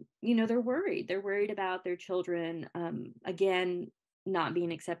 they're worried. They're worried about their children, again, not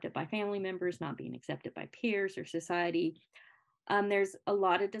being accepted by family members, not being accepted by peers or society. There's a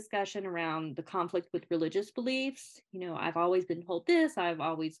lot of discussion around the conflict with religious beliefs. I've always been told this. I've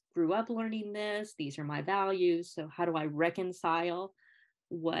always grew up learning this. These are my values. So how do I reconcile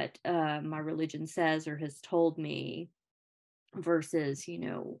what my religion says or has told me versus,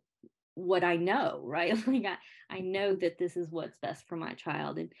 what I know, right? Like I know that this is what's best for my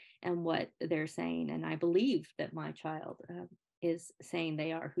child and what they're saying. And I believe that my child is saying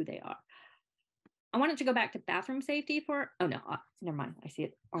they are who they are. I wanted to go back to bathroom safety never mind. I see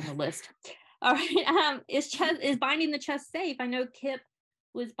it on the list. All right. Is binding the chest safe? I know Kip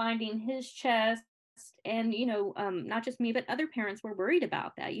was binding his chest, and, not just me, but other parents were worried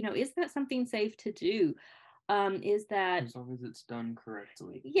about that. Is that something safe to do? Is that as long as it's done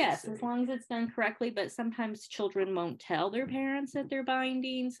correctly? Yes, as long as it's done correctly. But sometimes children won't tell their parents that they're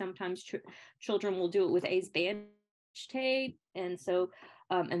binding. Sometimes children will do it with A's bandage tape, and so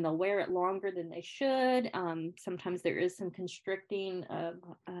and they'll wear it longer than they should. Sometimes there is some constricting of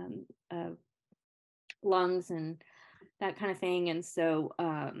lungs and that kind of thing. And so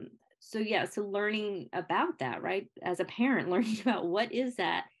so learning about that, right? As a parent, learning about what is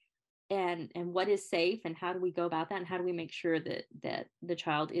that and what is safe, and how do we go about that, and how do we make sure that the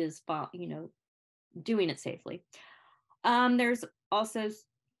child is doing it safely. There's also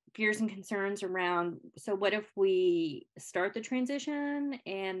fears and concerns around, so what if we start the transition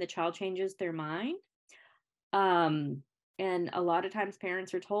and the child changes their mind? And a lot of times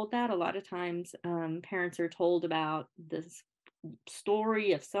parents are told that. A lot of times parents are told about this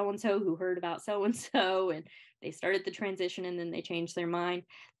story of so-and-so who heard about so-and-so, and they started the transition and then they changed their mind.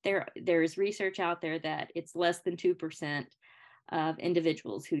 There's research out there that it's less than 2% of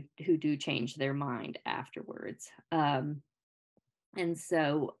individuals who do change their mind afterwards. And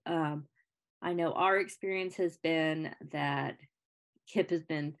so I know our experience has been that Kip has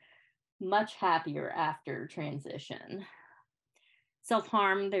been much happier after transition.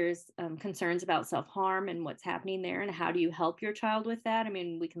 Self-harm, there's concerns about self-harm and what's happening there, and how do you help your child with that? I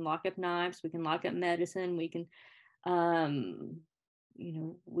mean, we can lock up knives, we can lock up medicine, we can,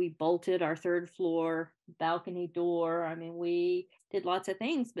 we bolted our third floor balcony door. I mean, we did lots of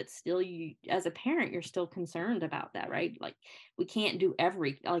things, but still, you, as a parent, you're still concerned about that, right? Like, we can't do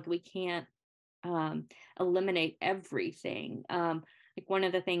we can't eliminate everything. Like, one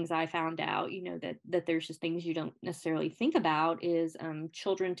of the things I found out, that there's just things you don't necessarily think about is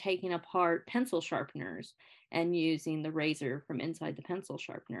children taking apart pencil sharpeners and using the razor from inside the pencil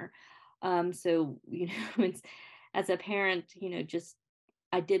sharpener. So, it's, as a parent, just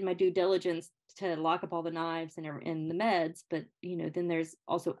I did my due diligence to lock up all the knives and the meds, but then there's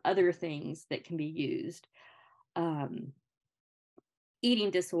also other things that can be used.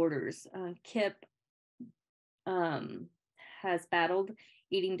 Eating disorders. Kip has battled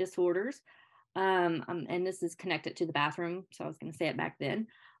eating disorders. And this is connected to the bathroom, so I was going to say it back then.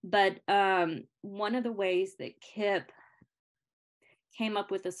 But one of the ways that Kip came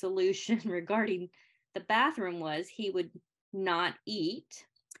up with a solution regarding the bathroom was he would not eat.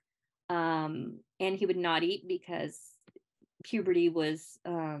 And he would not eat because puberty was,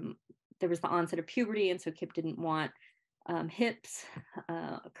 there was the onset of puberty. And so Kip didn't want hips,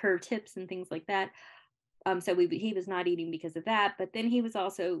 curved hips and things like that. So he was not eating because of that. But then he was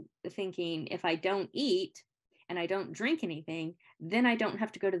also thinking, if I don't eat and I don't drink anything, then I don't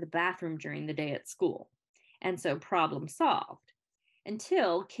have to go to the bathroom during the day at school. And so problem solved,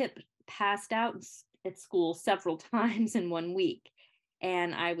 until Kip passed out at school several times in 1 week.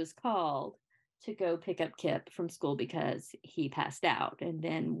 And I was called to go pick up Kip from school because he passed out. And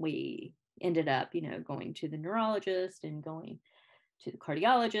then we ended up, going to the neurologist and going to the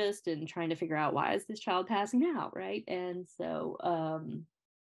cardiologist and trying to figure out, why is this child passing out, right? And so,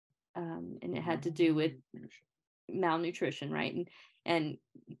 and it had to do with malnutrition, right? And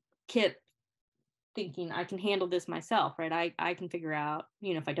Kip thinking, I can handle this myself, right? I can figure out,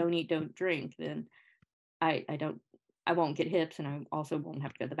 if I don't eat, don't drink, then I won't get hips, and I also won't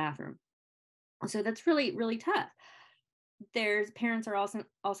have to go to the bathroom. So that's really, really tough. Parents are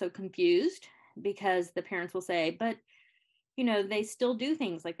also confused, because the parents will say, but they still do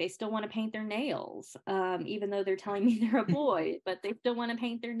things, like they still want to paint their nails, even though they're telling me they're a boy, but they still want to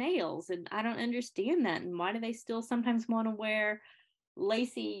paint their nails. And I don't understand that. And why do they still sometimes want to wear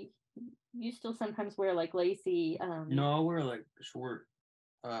lacy? You still sometimes wear like lacy. No, I'll wear like short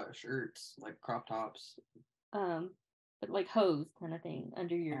shirts, like crop tops. But like hose kind of thing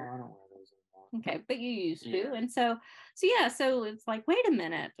under your. Oh, I don't wear those anymore. Okay, but you used to. Yeah. And so it's like, wait a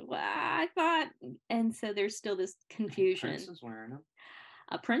minute. Well, I thought, and so there's still this confusion. Prince was wearing them.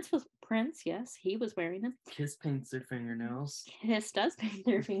 Prince, yes, he was wearing them. Kiss paints their fingernails. Kiss does paint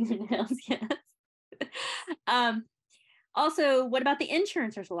their fingernails, yes. Also, what about the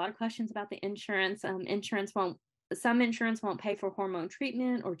insurance? There's a lot of questions about the insurance. Some insurance won't pay for hormone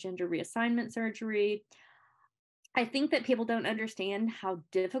treatment or gender reassignment surgery. I think that people don't understand how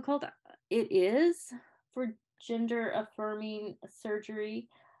difficult it is for gender affirming surgery.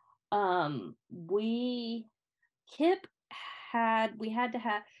 We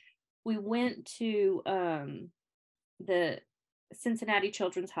went to the Cincinnati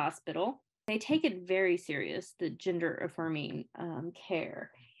Children's Hospital. They take it very serious, the gender affirming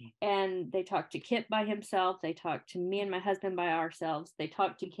care. And they talked to Kip by himself. They talked to me and my husband by ourselves. They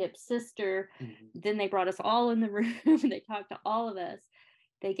talked to Kip's sister. Mm-hmm. Then they brought us all in the room. They talked to all of us.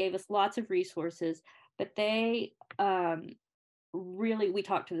 They gave us lots of resources, but they we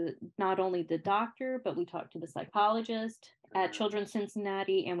talked to not only the doctor, but we talked to the psychologist at Children's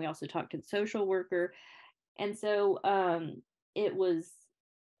Cincinnati, and we also talked to the social worker. And so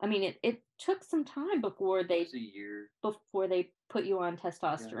it took some time before they put you on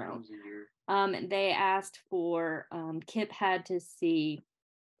testosterone. Yeah, it was a year. And they asked for Kip had to see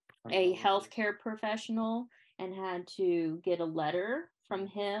a healthcare professional and had to get a letter from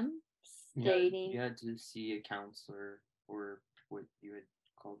him stating you had to see a counselor, or what you had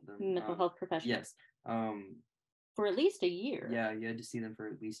called them, mental health professional. Yes. For at least a year. Yeah, you had to see them for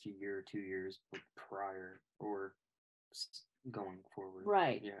at least a year or 2 years prior, or going forward.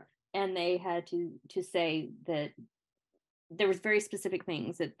 Right. Yeah. And they had to say that there was very specific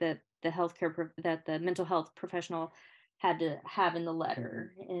things that the mental health professional had to have in the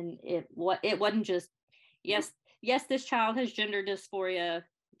letter. Mm-hmm. And it wasn't just, yes, this child has gender dysphoria,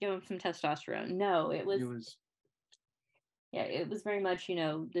 give him some testosterone. No, it was very much,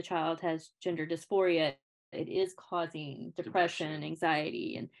 the child has gender dysphoria. It is causing depression,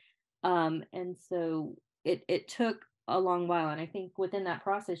 anxiety, and so it took a long while. And I think within that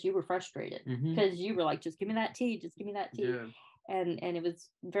process, you were frustrated because you were like, just give me that tea, just give me that tea. Yeah. And it was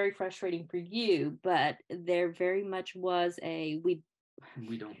very frustrating for you, but there very much was we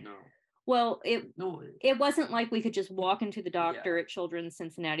don't know. Well, it wasn't like we could just walk into the doctor at Children's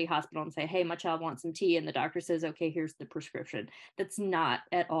Cincinnati Hospital and say, hey, my child wants some tea. And the doctor says, okay, here's the prescription. That's not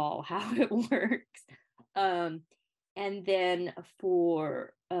at all how it works. And then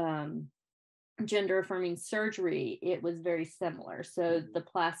for gender affirming surgery, it was very similar. So the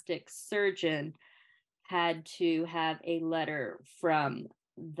plastic surgeon had to have a letter from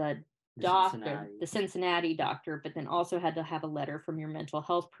the doctor, the Cincinnati doctor, but then also had to have a letter from your mental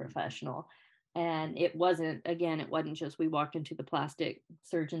health professional. And it wasn't just we walked into the plastic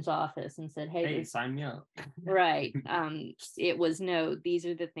surgeon's office and said, hey, sign me up. Right. It was, no, these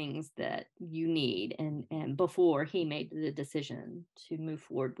are the things that you need. And before he made the decision to move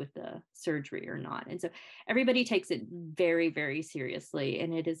forward with the surgery or not. And so everybody takes it very, very seriously.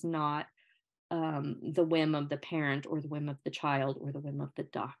 And it is not the whim of the parent or the whim of the child or the whim of the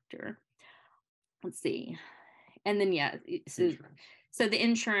doctor. Let's see. And then, so the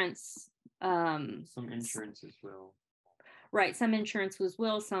insurance. Some insurances will. Right. Some insurances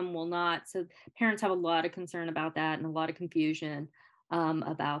will, some will not. So parents have a lot of concern about that and a lot of confusion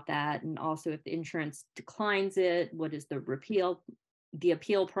about that. And also if the insurance declines it, what is the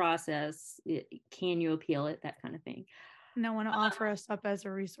appeal process? Can you appeal it? That kind of thing. And I want to offer us up as a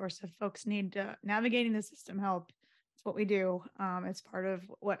resource if folks need navigating the system help. It's what we do. It's part of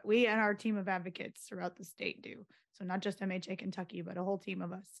what we and our team of advocates throughout the state do. So not just MHA Kentucky, but a whole team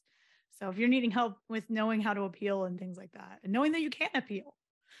of us. So if you're needing help with knowing how to appeal and things like that, and knowing that you can appeal.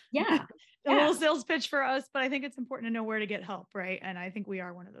 Yeah. A little sales pitch for us, but I think it's important to know where to get help, right? And I think we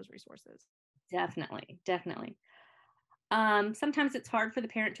are one of those resources. Definitely. Sometimes it's hard for the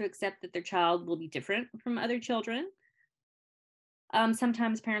parent to accept that their child will be different from other children.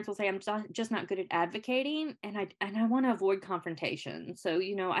 Sometimes parents will say, I'm just not good at advocating, and I want to avoid confrontation. So,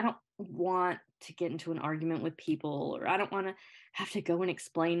 I don't want to get into an argument with people, or I don't want to have to go and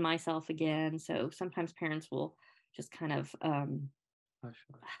explain myself again. So sometimes parents will just kind of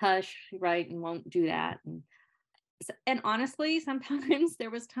hush, right, and won't do that. And honestly, sometimes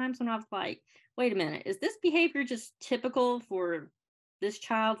there was times when I was like, wait a minute, is this behavior just typical for this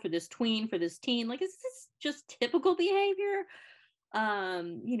child, for this tween, for this teen? Like, is this just typical behavior?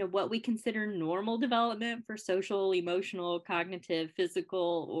 What we consider normal development for social, emotional, cognitive,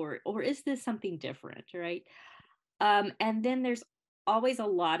 physical, or is this something different, right? And then there's always a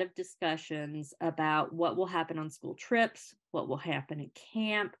lot of discussions about what will happen on school trips, what will happen at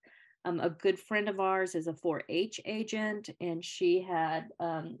camp. A good friend of ours is a 4-H agent, and she had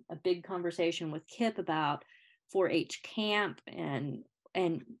a big conversation with Kip about 4-H camp and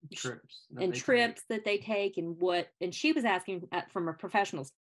trips that they take and she was asking from a professional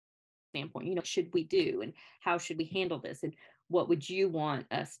standpoint, should we do, and how should we handle this, and what would you want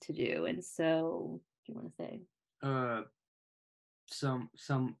us to do? And so, do you want to say?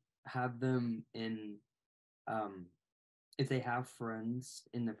 Some have them in, if they have friends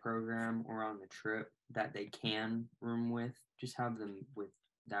in the program or on the trip that they can room with, just have them with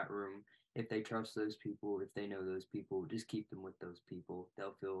that room. If they trust those people, if they know those people, just keep them with those people.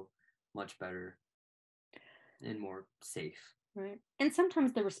 They'll feel much better and more safe. Right. And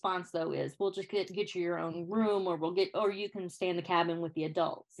sometimes the response though is, we'll just get you your own room, or you can stay in the cabin with the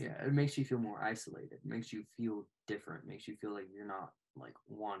adults. Yeah, it makes you feel more isolated. It makes you feel different. It makes you feel like you're not like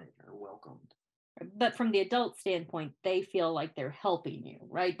wanted or welcomed. But from the adult standpoint, they feel like they're helping you,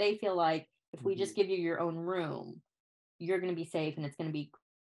 right? They feel like if we just give you your own room, you're going to be safe and it's going to be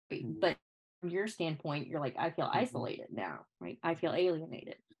great. Mm-hmm. But from your standpoint, you're like, I feel isolated now, right? I feel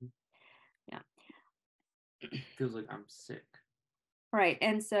alienated. Yeah. Feels like I'm sick. Right.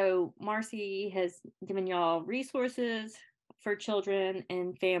 And so Marcy has given y'all resources for children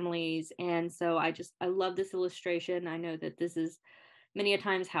and families. And so I love this illustration. I know that this is many a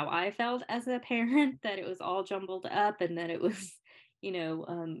times how I felt as a parent, that it was all jumbled up and that it was,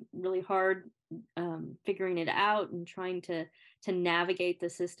 really hard figuring it out and trying to navigate the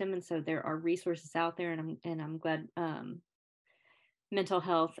system. And so there are resources out there, and I'm glad Mental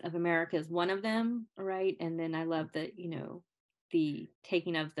Health of America is one of them, right? And then I love that, the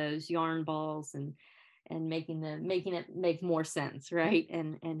taking of those yarn balls and making it make more sense, right?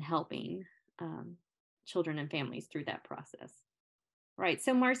 And helping children and families through that process. Right.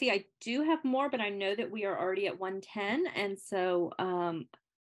 So Marcy, I do have more, but I know that we are already at 1:10. And so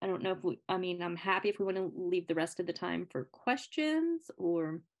I don't know if I'm happy if we want to leave the rest of the time for questions,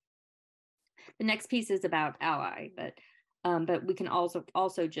 or the next piece is about Ally, but we can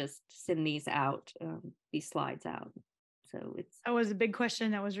also just send these out, these slides out. So that was a big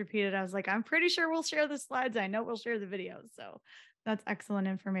question that was repeated. I was like, I'm pretty sure we'll share the slides. I know we'll share the videos. So that's excellent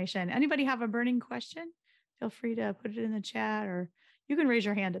information. Anybody have a burning question? Feel free to put it in the chat, or you can raise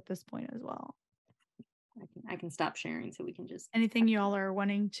your hand at this point as well. I can stop sharing so we can just. Anything you all are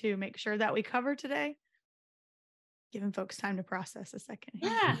wanting to make sure that we cover today? Giving folks time to process a second.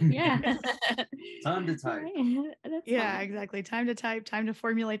 Yeah. Time to type. Yeah, exactly. Time to type, time to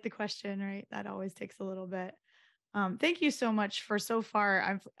formulate the question, right? That always takes a little bit. Thank you so much for so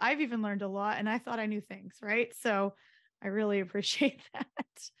far. I've even learned a lot, and I thought I knew things, right? So I really appreciate that.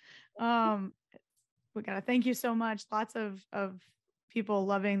 We gotta thank you so much. Lots of people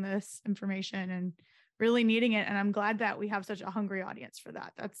loving this information and really needing it. And I'm glad that we have such a hungry audience for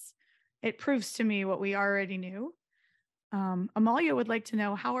that. It proves to me what we already knew. Amalia would like to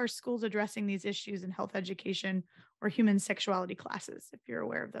know, how are schools addressing these issues in health education or human sexuality classes, if you're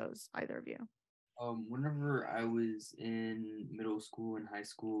aware of those, either of you? Whenever I was in middle school and high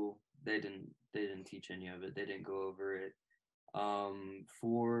school, they didn't teach any of it. They didn't go over it.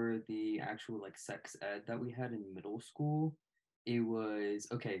 For the actual like sex ed that we had in middle school, it was,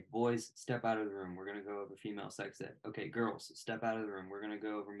 okay, boys, step out of the room. We're gonna go over female sex ed. Okay, girls, step out of the room. We're gonna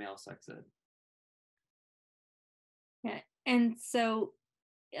go over male sex ed. Yeah. And so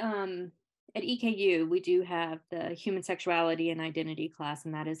at EKU, we do have the human sexuality and identity class,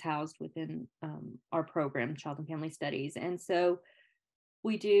 and that is housed within our program, Child and Family Studies. And so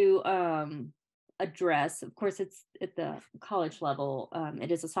we do address, of course, it's at the college level,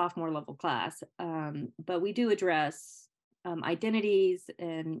 it is a sophomore level class, but we do address identities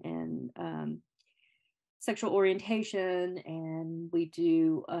and sexual orientation, and we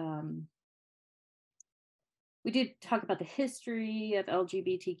did talk about the history of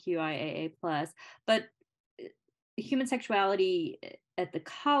LGBTQIAA+, but human sexuality at the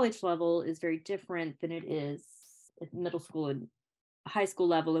college level is very different than it is at middle school and high school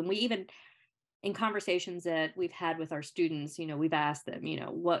level. And we even, in conversations that we've had with our students, we've asked them,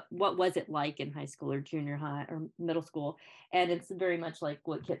 what was it like in high school or junior high or middle school? And it's very much like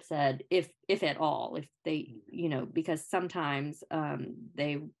what Kip said, if at all, if they, because sometimes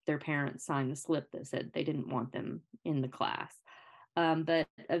their parents signed the slip that said they didn't want them in the class. But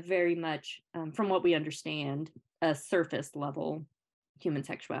a very much, from what we understand, a surface level human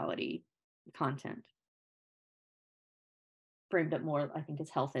sexuality content. Framed up more, I think, as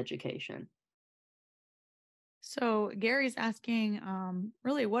health education. So Gary's asking,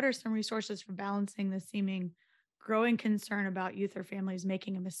 really, what are some resources for balancing the seeming growing concern about youth or families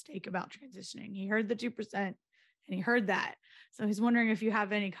making a mistake about transitioning? He heard the 2% and he heard that. So he's wondering if you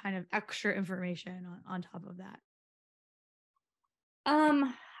have any kind of extra information on top of that.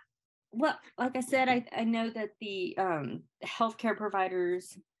 Well, like I said, I know that the healthcare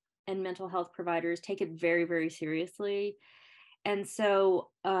providers and mental health providers take it very, very seriously. And so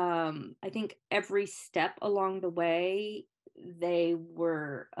I think every step along the way, they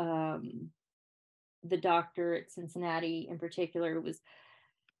were, the doctor at Cincinnati in particular was,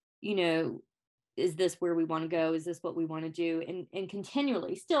 is this where we want to go? Is this what we want to do? And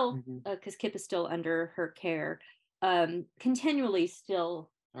continually still, because Kip is still under her care, continually still.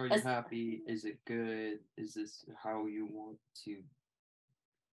 Are you happy? Is it good? Is this how you want to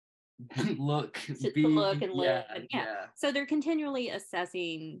look and live? Yeah. So they're continually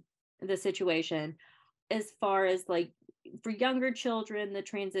assessing the situation. As far as like for younger children, the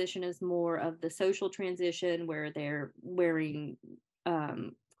transition is more of the social transition where they're wearing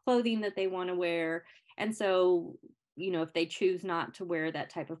clothing that they want to wear. And so, if they choose not to wear that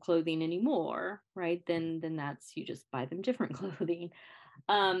type of clothing anymore, right, then that's, you just buy them different clothing.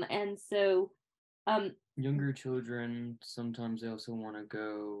 And so younger children, sometimes they also want to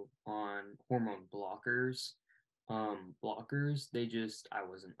go on hormone blockers. Blockers, I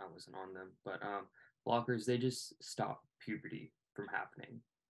wasn't on them, but blockers, they just stop puberty from happening.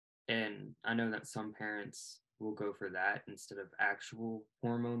 And I know that some parents will go for that instead of actual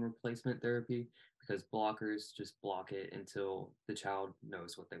hormone replacement therapy, because blockers just block it until the child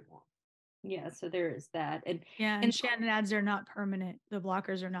knows what they want. Yeah, so there is that. And Shannon adds, they're not permanent. The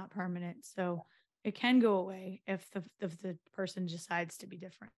blockers are not permanent. So it can go away if the person decides to be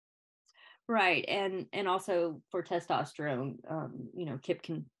different. Right. And also for testosterone, Kip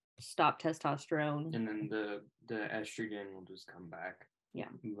can stop testosterone. And then the estrogen will just come back. Yeah.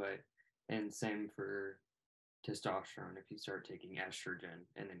 And same for testosterone. If you start taking estrogen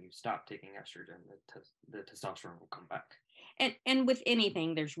and then you stop taking estrogen, the testosterone will come back. And with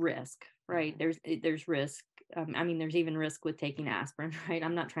anything, there's risk, right? There's risk. There's even risk with taking aspirin, right?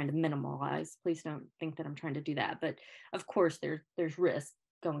 I'm not trying to minimize. Please don't think that I'm trying to do that. But of course, there's risk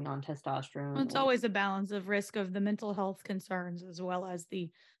going on testosterone. Well, it's always a balance of risk of the mental health concerns as well as the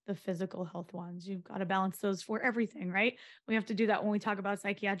physical health ones. You've got to balance those for everything, right? We have to do that when we talk about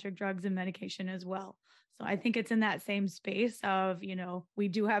psychiatric drugs and medication as well. So I think it's in that same space of, we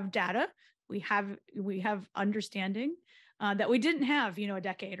do have data, we have understanding that we didn't have, a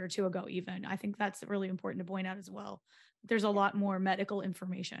decade or two ago, even. I think that's really important to point out as well. There's a lot more medical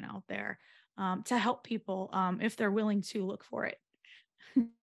information out there to help people if they're willing to look for it.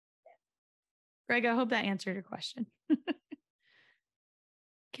 Greg, I hope that answered your question.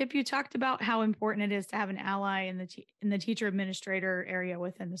 Kip, you talked about how important it is to have an ally in the teacher administrator area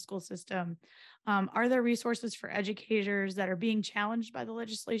within the school system. Are there resources for educators that are being challenged by the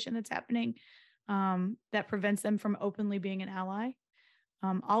legislation that's happening that prevents them from openly being an ally?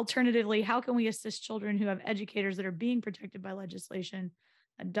 Alternatively, how can we assist children who have educators that are being protected by legislation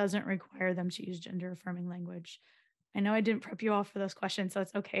that doesn't require them to use gender affirming language? I know I didn't prep you all for those questions, so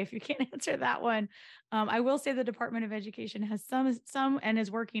it's okay if you can't answer that one. I will say the Department of Education has some and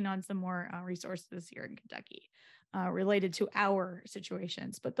is working on some more resources here in Kentucky related to our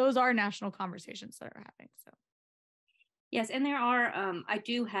situations, but those are national conversations that are happening. So. Yes, and there are, I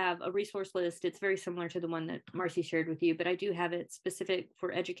do have a resource list. It's very similar to the one that Marcy shared with you, but I do have it specific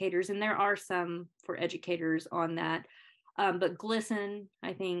for educators, and there are some for educators on that. But GLSEN,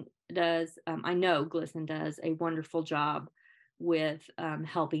 I think, I know GLSEN does a wonderful job with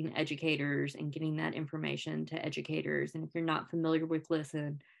helping educators and getting that information to educators. And if you're not familiar with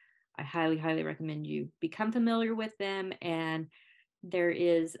GLSEN, I highly, highly recommend you become familiar with them. And there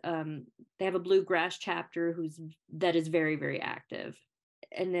is, they have a Bluegrass chapter that is very, very active.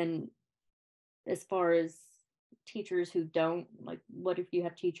 And then as far as teachers who don't, like, what if you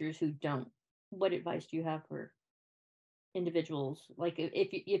have teachers who don't, what advice do you have for individuals? Like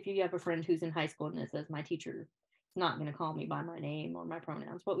if you have a friend who's in high school and it says, my teacher is not going to call me by my name or my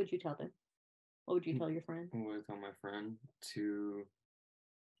pronouns, what would you tell them? What would you tell your friend? I would tell my friend to,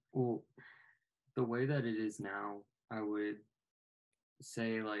 well, the way that it is now, I would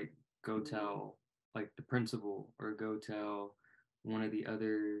say, like, go tell, like, the principal, or go tell one of the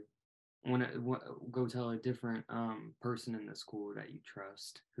other, go tell a different person in the school that you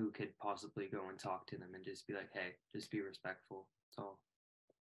trust who could possibly go and talk to them and just be like, hey, just be respectful. That's all.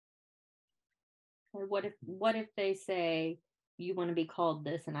 Or what if they say, you want to be called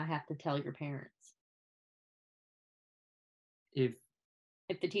this and I have to tell your parents? If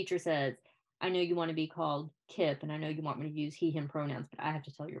the teacher says, I know you want to be called Kip and I know you want me to use he, him pronouns, but I have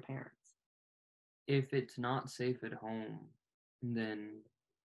to tell your parents. If it's not safe at home, then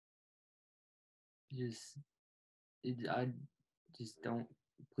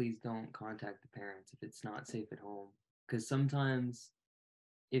please don't contact the parents if it's not safe at home. Because sometimes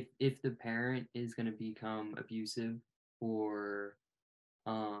if the parent is going to become abusive or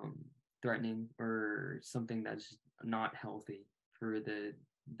threatening or something that's just not healthy for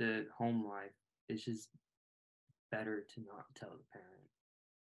the home life, it's just better to not tell the parent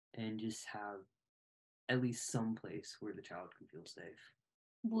and just have at least some place where the child can feel safe.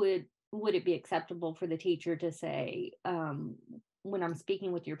 Would it be acceptable for the teacher to say, when I'm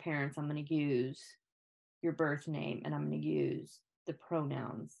speaking with your parents, I'm going to use your birth name and I'm going to use the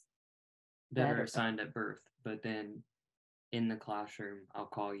pronouns that are assigned at birth, but then in the classroom, I'll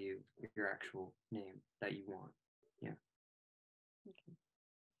call you your actual name that you want. Yeah. Okay.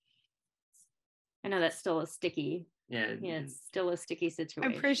 I know that's still a sticky. Yeah, it's still a sticky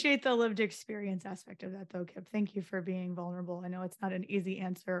situation. I appreciate the lived experience aspect of that, though, Kip. Thank you for being vulnerable. I know it's not an easy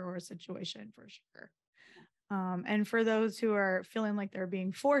answer or a situation for sure. And for those who are feeling like they're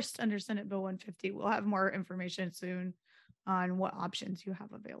being forced under Senate Bill 150, we'll have more information soon on what options you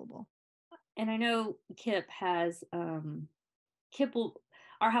have available. And I know Kip has, our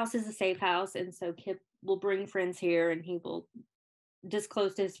house is a safe house. And so Kip will bring friends here and he will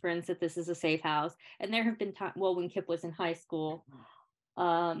disclose to his friends that this is a safe house. And there have been times, well, when Kip was in high school,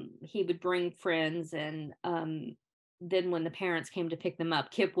 he would bring friends, and then when the parents came to pick them up,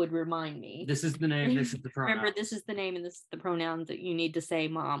 Kip would remind me, this is the name, this is the pronoun. Remember, this is the name and this is the pronouns that you need to say,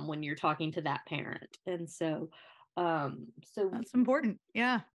 Mom, when you're talking to that parent. And so that's important.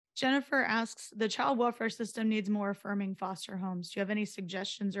 Yeah. Jennifer asks, the child welfare system needs more affirming foster homes. Do you have any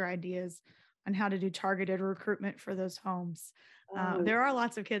suggestions or ideas on how to do targeted recruitment for those homes? There are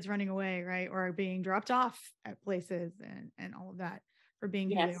lots of kids running away, right? Or being dropped off at places and all of that for being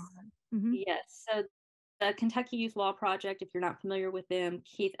who they are. Mm-hmm. Yes. So the Kentucky Youth Law Project, if you're not familiar with them,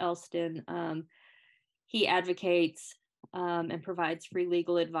 Keith Elston, he advocates and provides free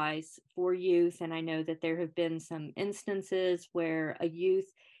legal advice for youth. And I know that there have been some instances where a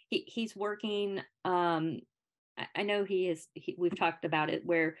youth, he's working, I know we've talked about it,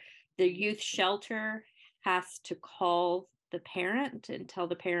 where the youth shelter has to call the parent and tell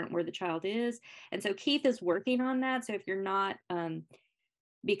the parent where the child is. And so Keith is working on that. So if you're not,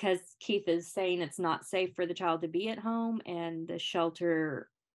 because Keith is saying it's not safe for the child to be at home, and the shelter,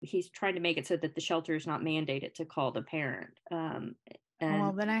 he's trying to make it so that the shelter is not mandated to call the parent.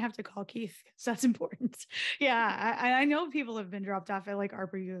 Well, then I have to call Keith because that's important. Yeah, I know people have been dropped off at like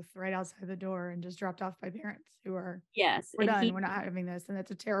Arbor Youth right outside the door and just dropped off by parents who are, we're done, we're not having this. And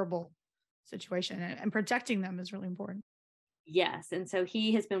that's a terrible situation. And protecting them is really important. Yes. And so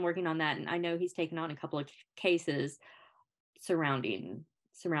he has been working on that. And I know he's taken on a couple of cases surrounding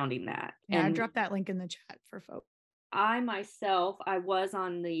that. Yeah, I And dropped that link in the chat for folks. I was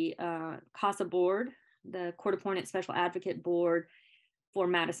on the CASA board, the Court Appointed Special Advocate Board for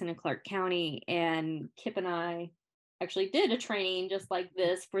Madison and Clark County. And Kip and I actually did a training just like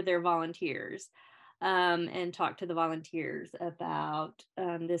this for their volunteers, and talked to the volunteers about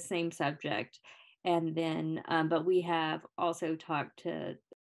this same subject. And then, but we have also talked to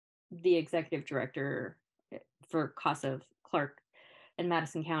the executive director for CASA of Clark and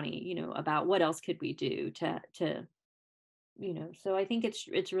Madison County, about what else could we do to so I think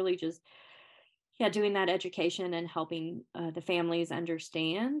it's really just, doing that education and helping the families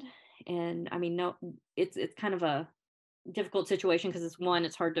understand. And I mean, no, it's kind of a difficult situation because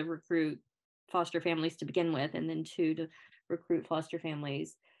it's hard to recruit foster families to begin with, and then 2, to recruit foster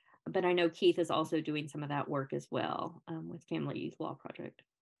families. But I know Keith is also doing some of that work as well, with Family Youth Law Project.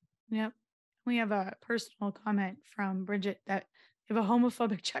 Yep. We have a personal comment from Bridget that they have a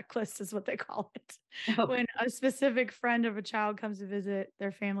homophobic checklist, is what they call it. Oh. When a specific friend of a child comes to visit,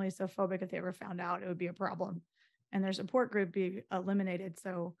 their family is so phobic, if they ever found out, it would be a problem, and their support group be eliminated.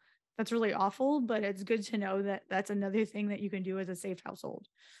 So that's really awful, but it's good to know that that's another thing that you can do as a safe household,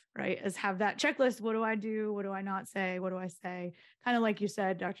 right? Is have that checklist. What do I do? What do I not say? What do I say? Kind of like you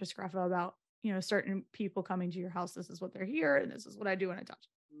said, Dr. Scraffa, about, certain people coming to your house. This is what they're here, and this is what I do when I touch.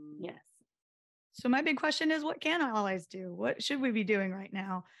 Yes. So my big question is, what can allies do? What should we be doing right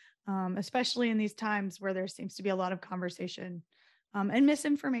now? Especially in these times where there seems to be a lot of conversation and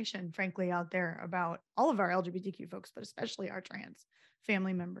misinformation, frankly, out there about all of our LGBTQ folks, but especially our trans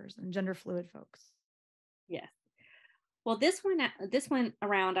family members and gender fluid folks. Yes. Well, this went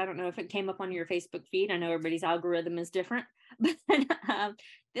around. I don't know if it came up on your Facebook feed. I know everybody's algorithm is different, but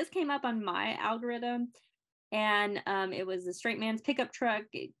this came up on my algorithm. And it was a straight man's pickup truck.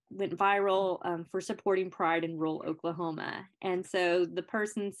 It went viral for supporting Pride in rural Oklahoma. And so the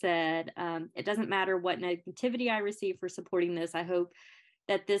person said, it doesn't matter what negativity I receive for supporting this. I hope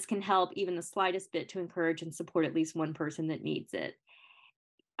that this can help even the slightest bit to encourage and support at least one person that needs it.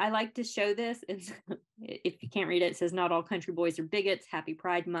 I like to show this. If you can't read it, it says, "Not all country boys are bigots. Happy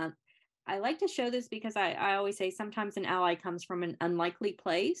Pride Month." I like to show this because I always say sometimes an ally comes from an unlikely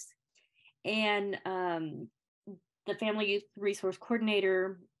place. And the Family Youth Resource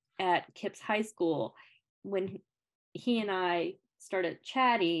Coordinator at Kip's High School, when he and I started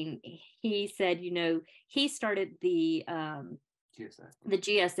chatting, he said, he started the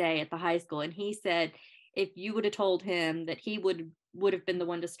GSA at the high school. And he said, if you would have told him that he would have been the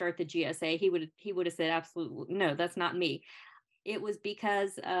one to start the GSA, he would have said, absolutely, no, that's not me. It was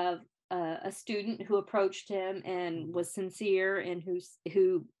because of a student who approached him and was sincere, and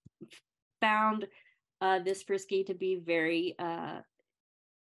who found this Frisky to be very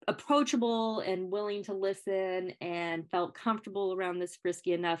approachable and willing to listen, and felt comfortable around this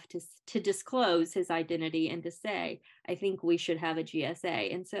Frisky enough to disclose his identity and to say, I think we should have a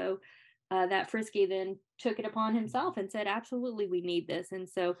GSA. And so that Frisky then took it upon himself and said, absolutely, we need this. And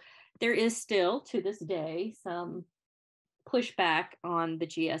so there is still, to this day, some pushback on the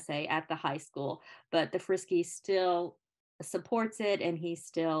GSA at the high school, but the Frisky still supports it, and he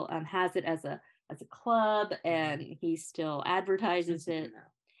still has it as a club, and he still advertises it.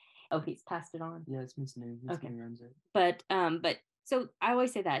 Oh, he's passed it on. Yeah, it's Miss New. Okay. Runs it. But so I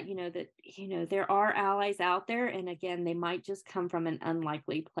always say that, there are allies out there, and again, they might just come from an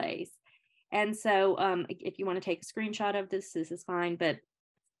unlikely place. And so if you want to take a screenshot of this is fine, but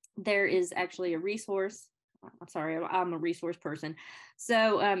there is actually a resource. I'm sorry, I'm a resource person.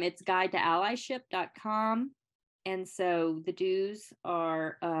 So it's guidetoallyship.com. And so the do's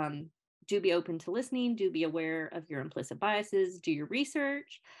are, do be open to listening, do be aware of your implicit biases, do your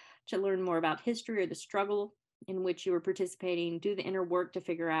research to learn more about history or the struggle in which you are participating, do the inner work to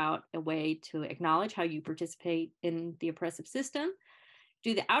figure out a way to acknowledge how you participate in the oppressive system,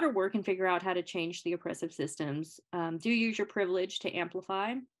 do the outer work and figure out how to change the oppressive systems, do use your privilege to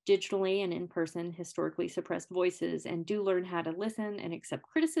amplify digitally and in person historically suppressed voices, and do learn how to listen and accept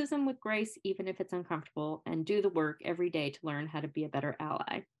criticism with grace, even if it's uncomfortable, and do the work every day to learn how to be a better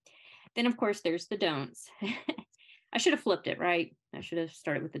ally. Then, of course, there's the don'ts. I should have flipped it, right? I should have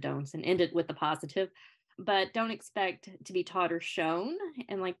started with the don'ts and ended with the positive, but don't expect to be taught or shown.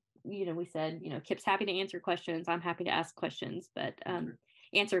 And like, we said, Kip's happy to answer questions. I'm happy to ask questions, but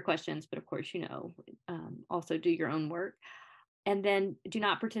answer questions, but of course, also do your own work. And then do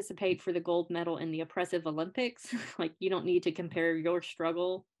not participate for the gold medal in the oppressive Olympics. Like, you don't need to compare your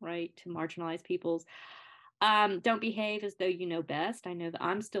struggle, right, to marginalized people's. Don't behave as though you know best. I know that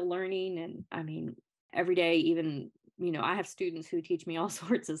I'm still learning, and I mean, every day, even I have students who teach me all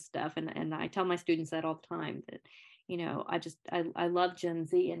sorts of stuff, and I tell my students that all the time, that, I love Gen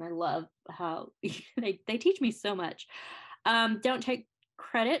Z, and I love how they teach me so much. Don't take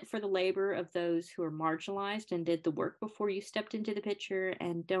credit for the labor of those who are marginalized and did the work before you stepped into the picture,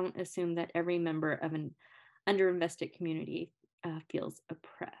 and don't assume that every member of an underinvested community feels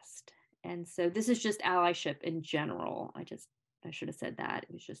oppressed. And so this is just allyship in general. I should have said that.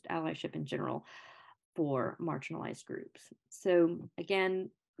 It was just allyship in general for marginalized groups. So again,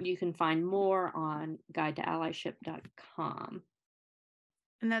 you can find more on guidetoallyship.com.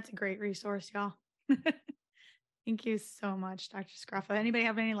 And that's a great resource, y'all. Thank you so much, Dr. Scroffa. Anybody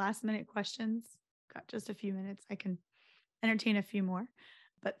have any last minute questions? Got just a few minutes. I can entertain a few more.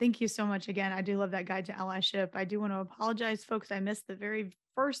 But thank you so much again. I do love that guide to allyship. I do want to apologize, folks. I missed the very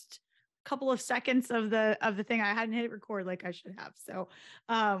first couple of seconds of the thing. I hadn't hit record like I should have. So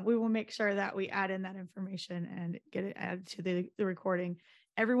we will make sure that we add in that information and get it added to the recording.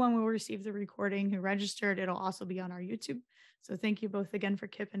 Everyone will receive the recording who registered. It'll also be on our YouTube. So thank you both again for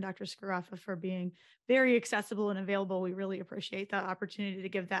Kip and Dr. Scroffa for being very accessible and available. We really appreciate the opportunity to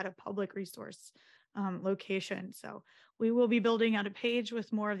give that a public resource location. So we will be building out a page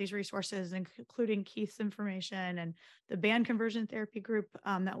with more of these resources, including Keith's information and the band conversion therapy group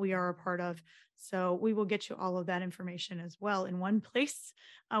that we are a part of. So we will get you all of that information as well in one place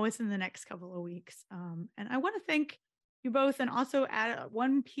within the next couple of weeks. And I want to thank you both, and also add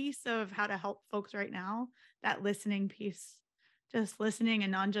one piece of how to help folks right now, that listening piece. Just listening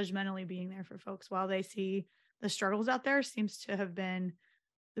and non-judgmentally being there for folks while they see the struggles out there seems to have been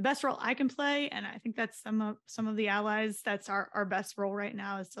the best role I can play. And I think that's some of the allies. That's our best role right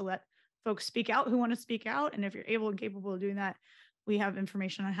now, is to let folks speak out who want to speak out. And if you're able and capable of doing that, we have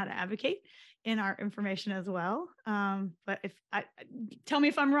information on how to advocate in our information as well. But tell me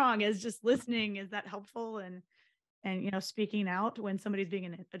if I'm wrong, is just listening, is that helpful? And speaking out when somebody's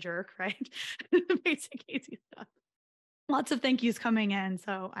being a jerk, right? Basic easy stuff. Lots of thank yous coming in.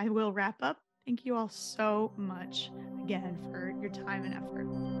 So I will wrap up. Thank you all so much again for your time and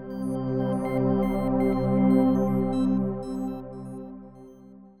effort.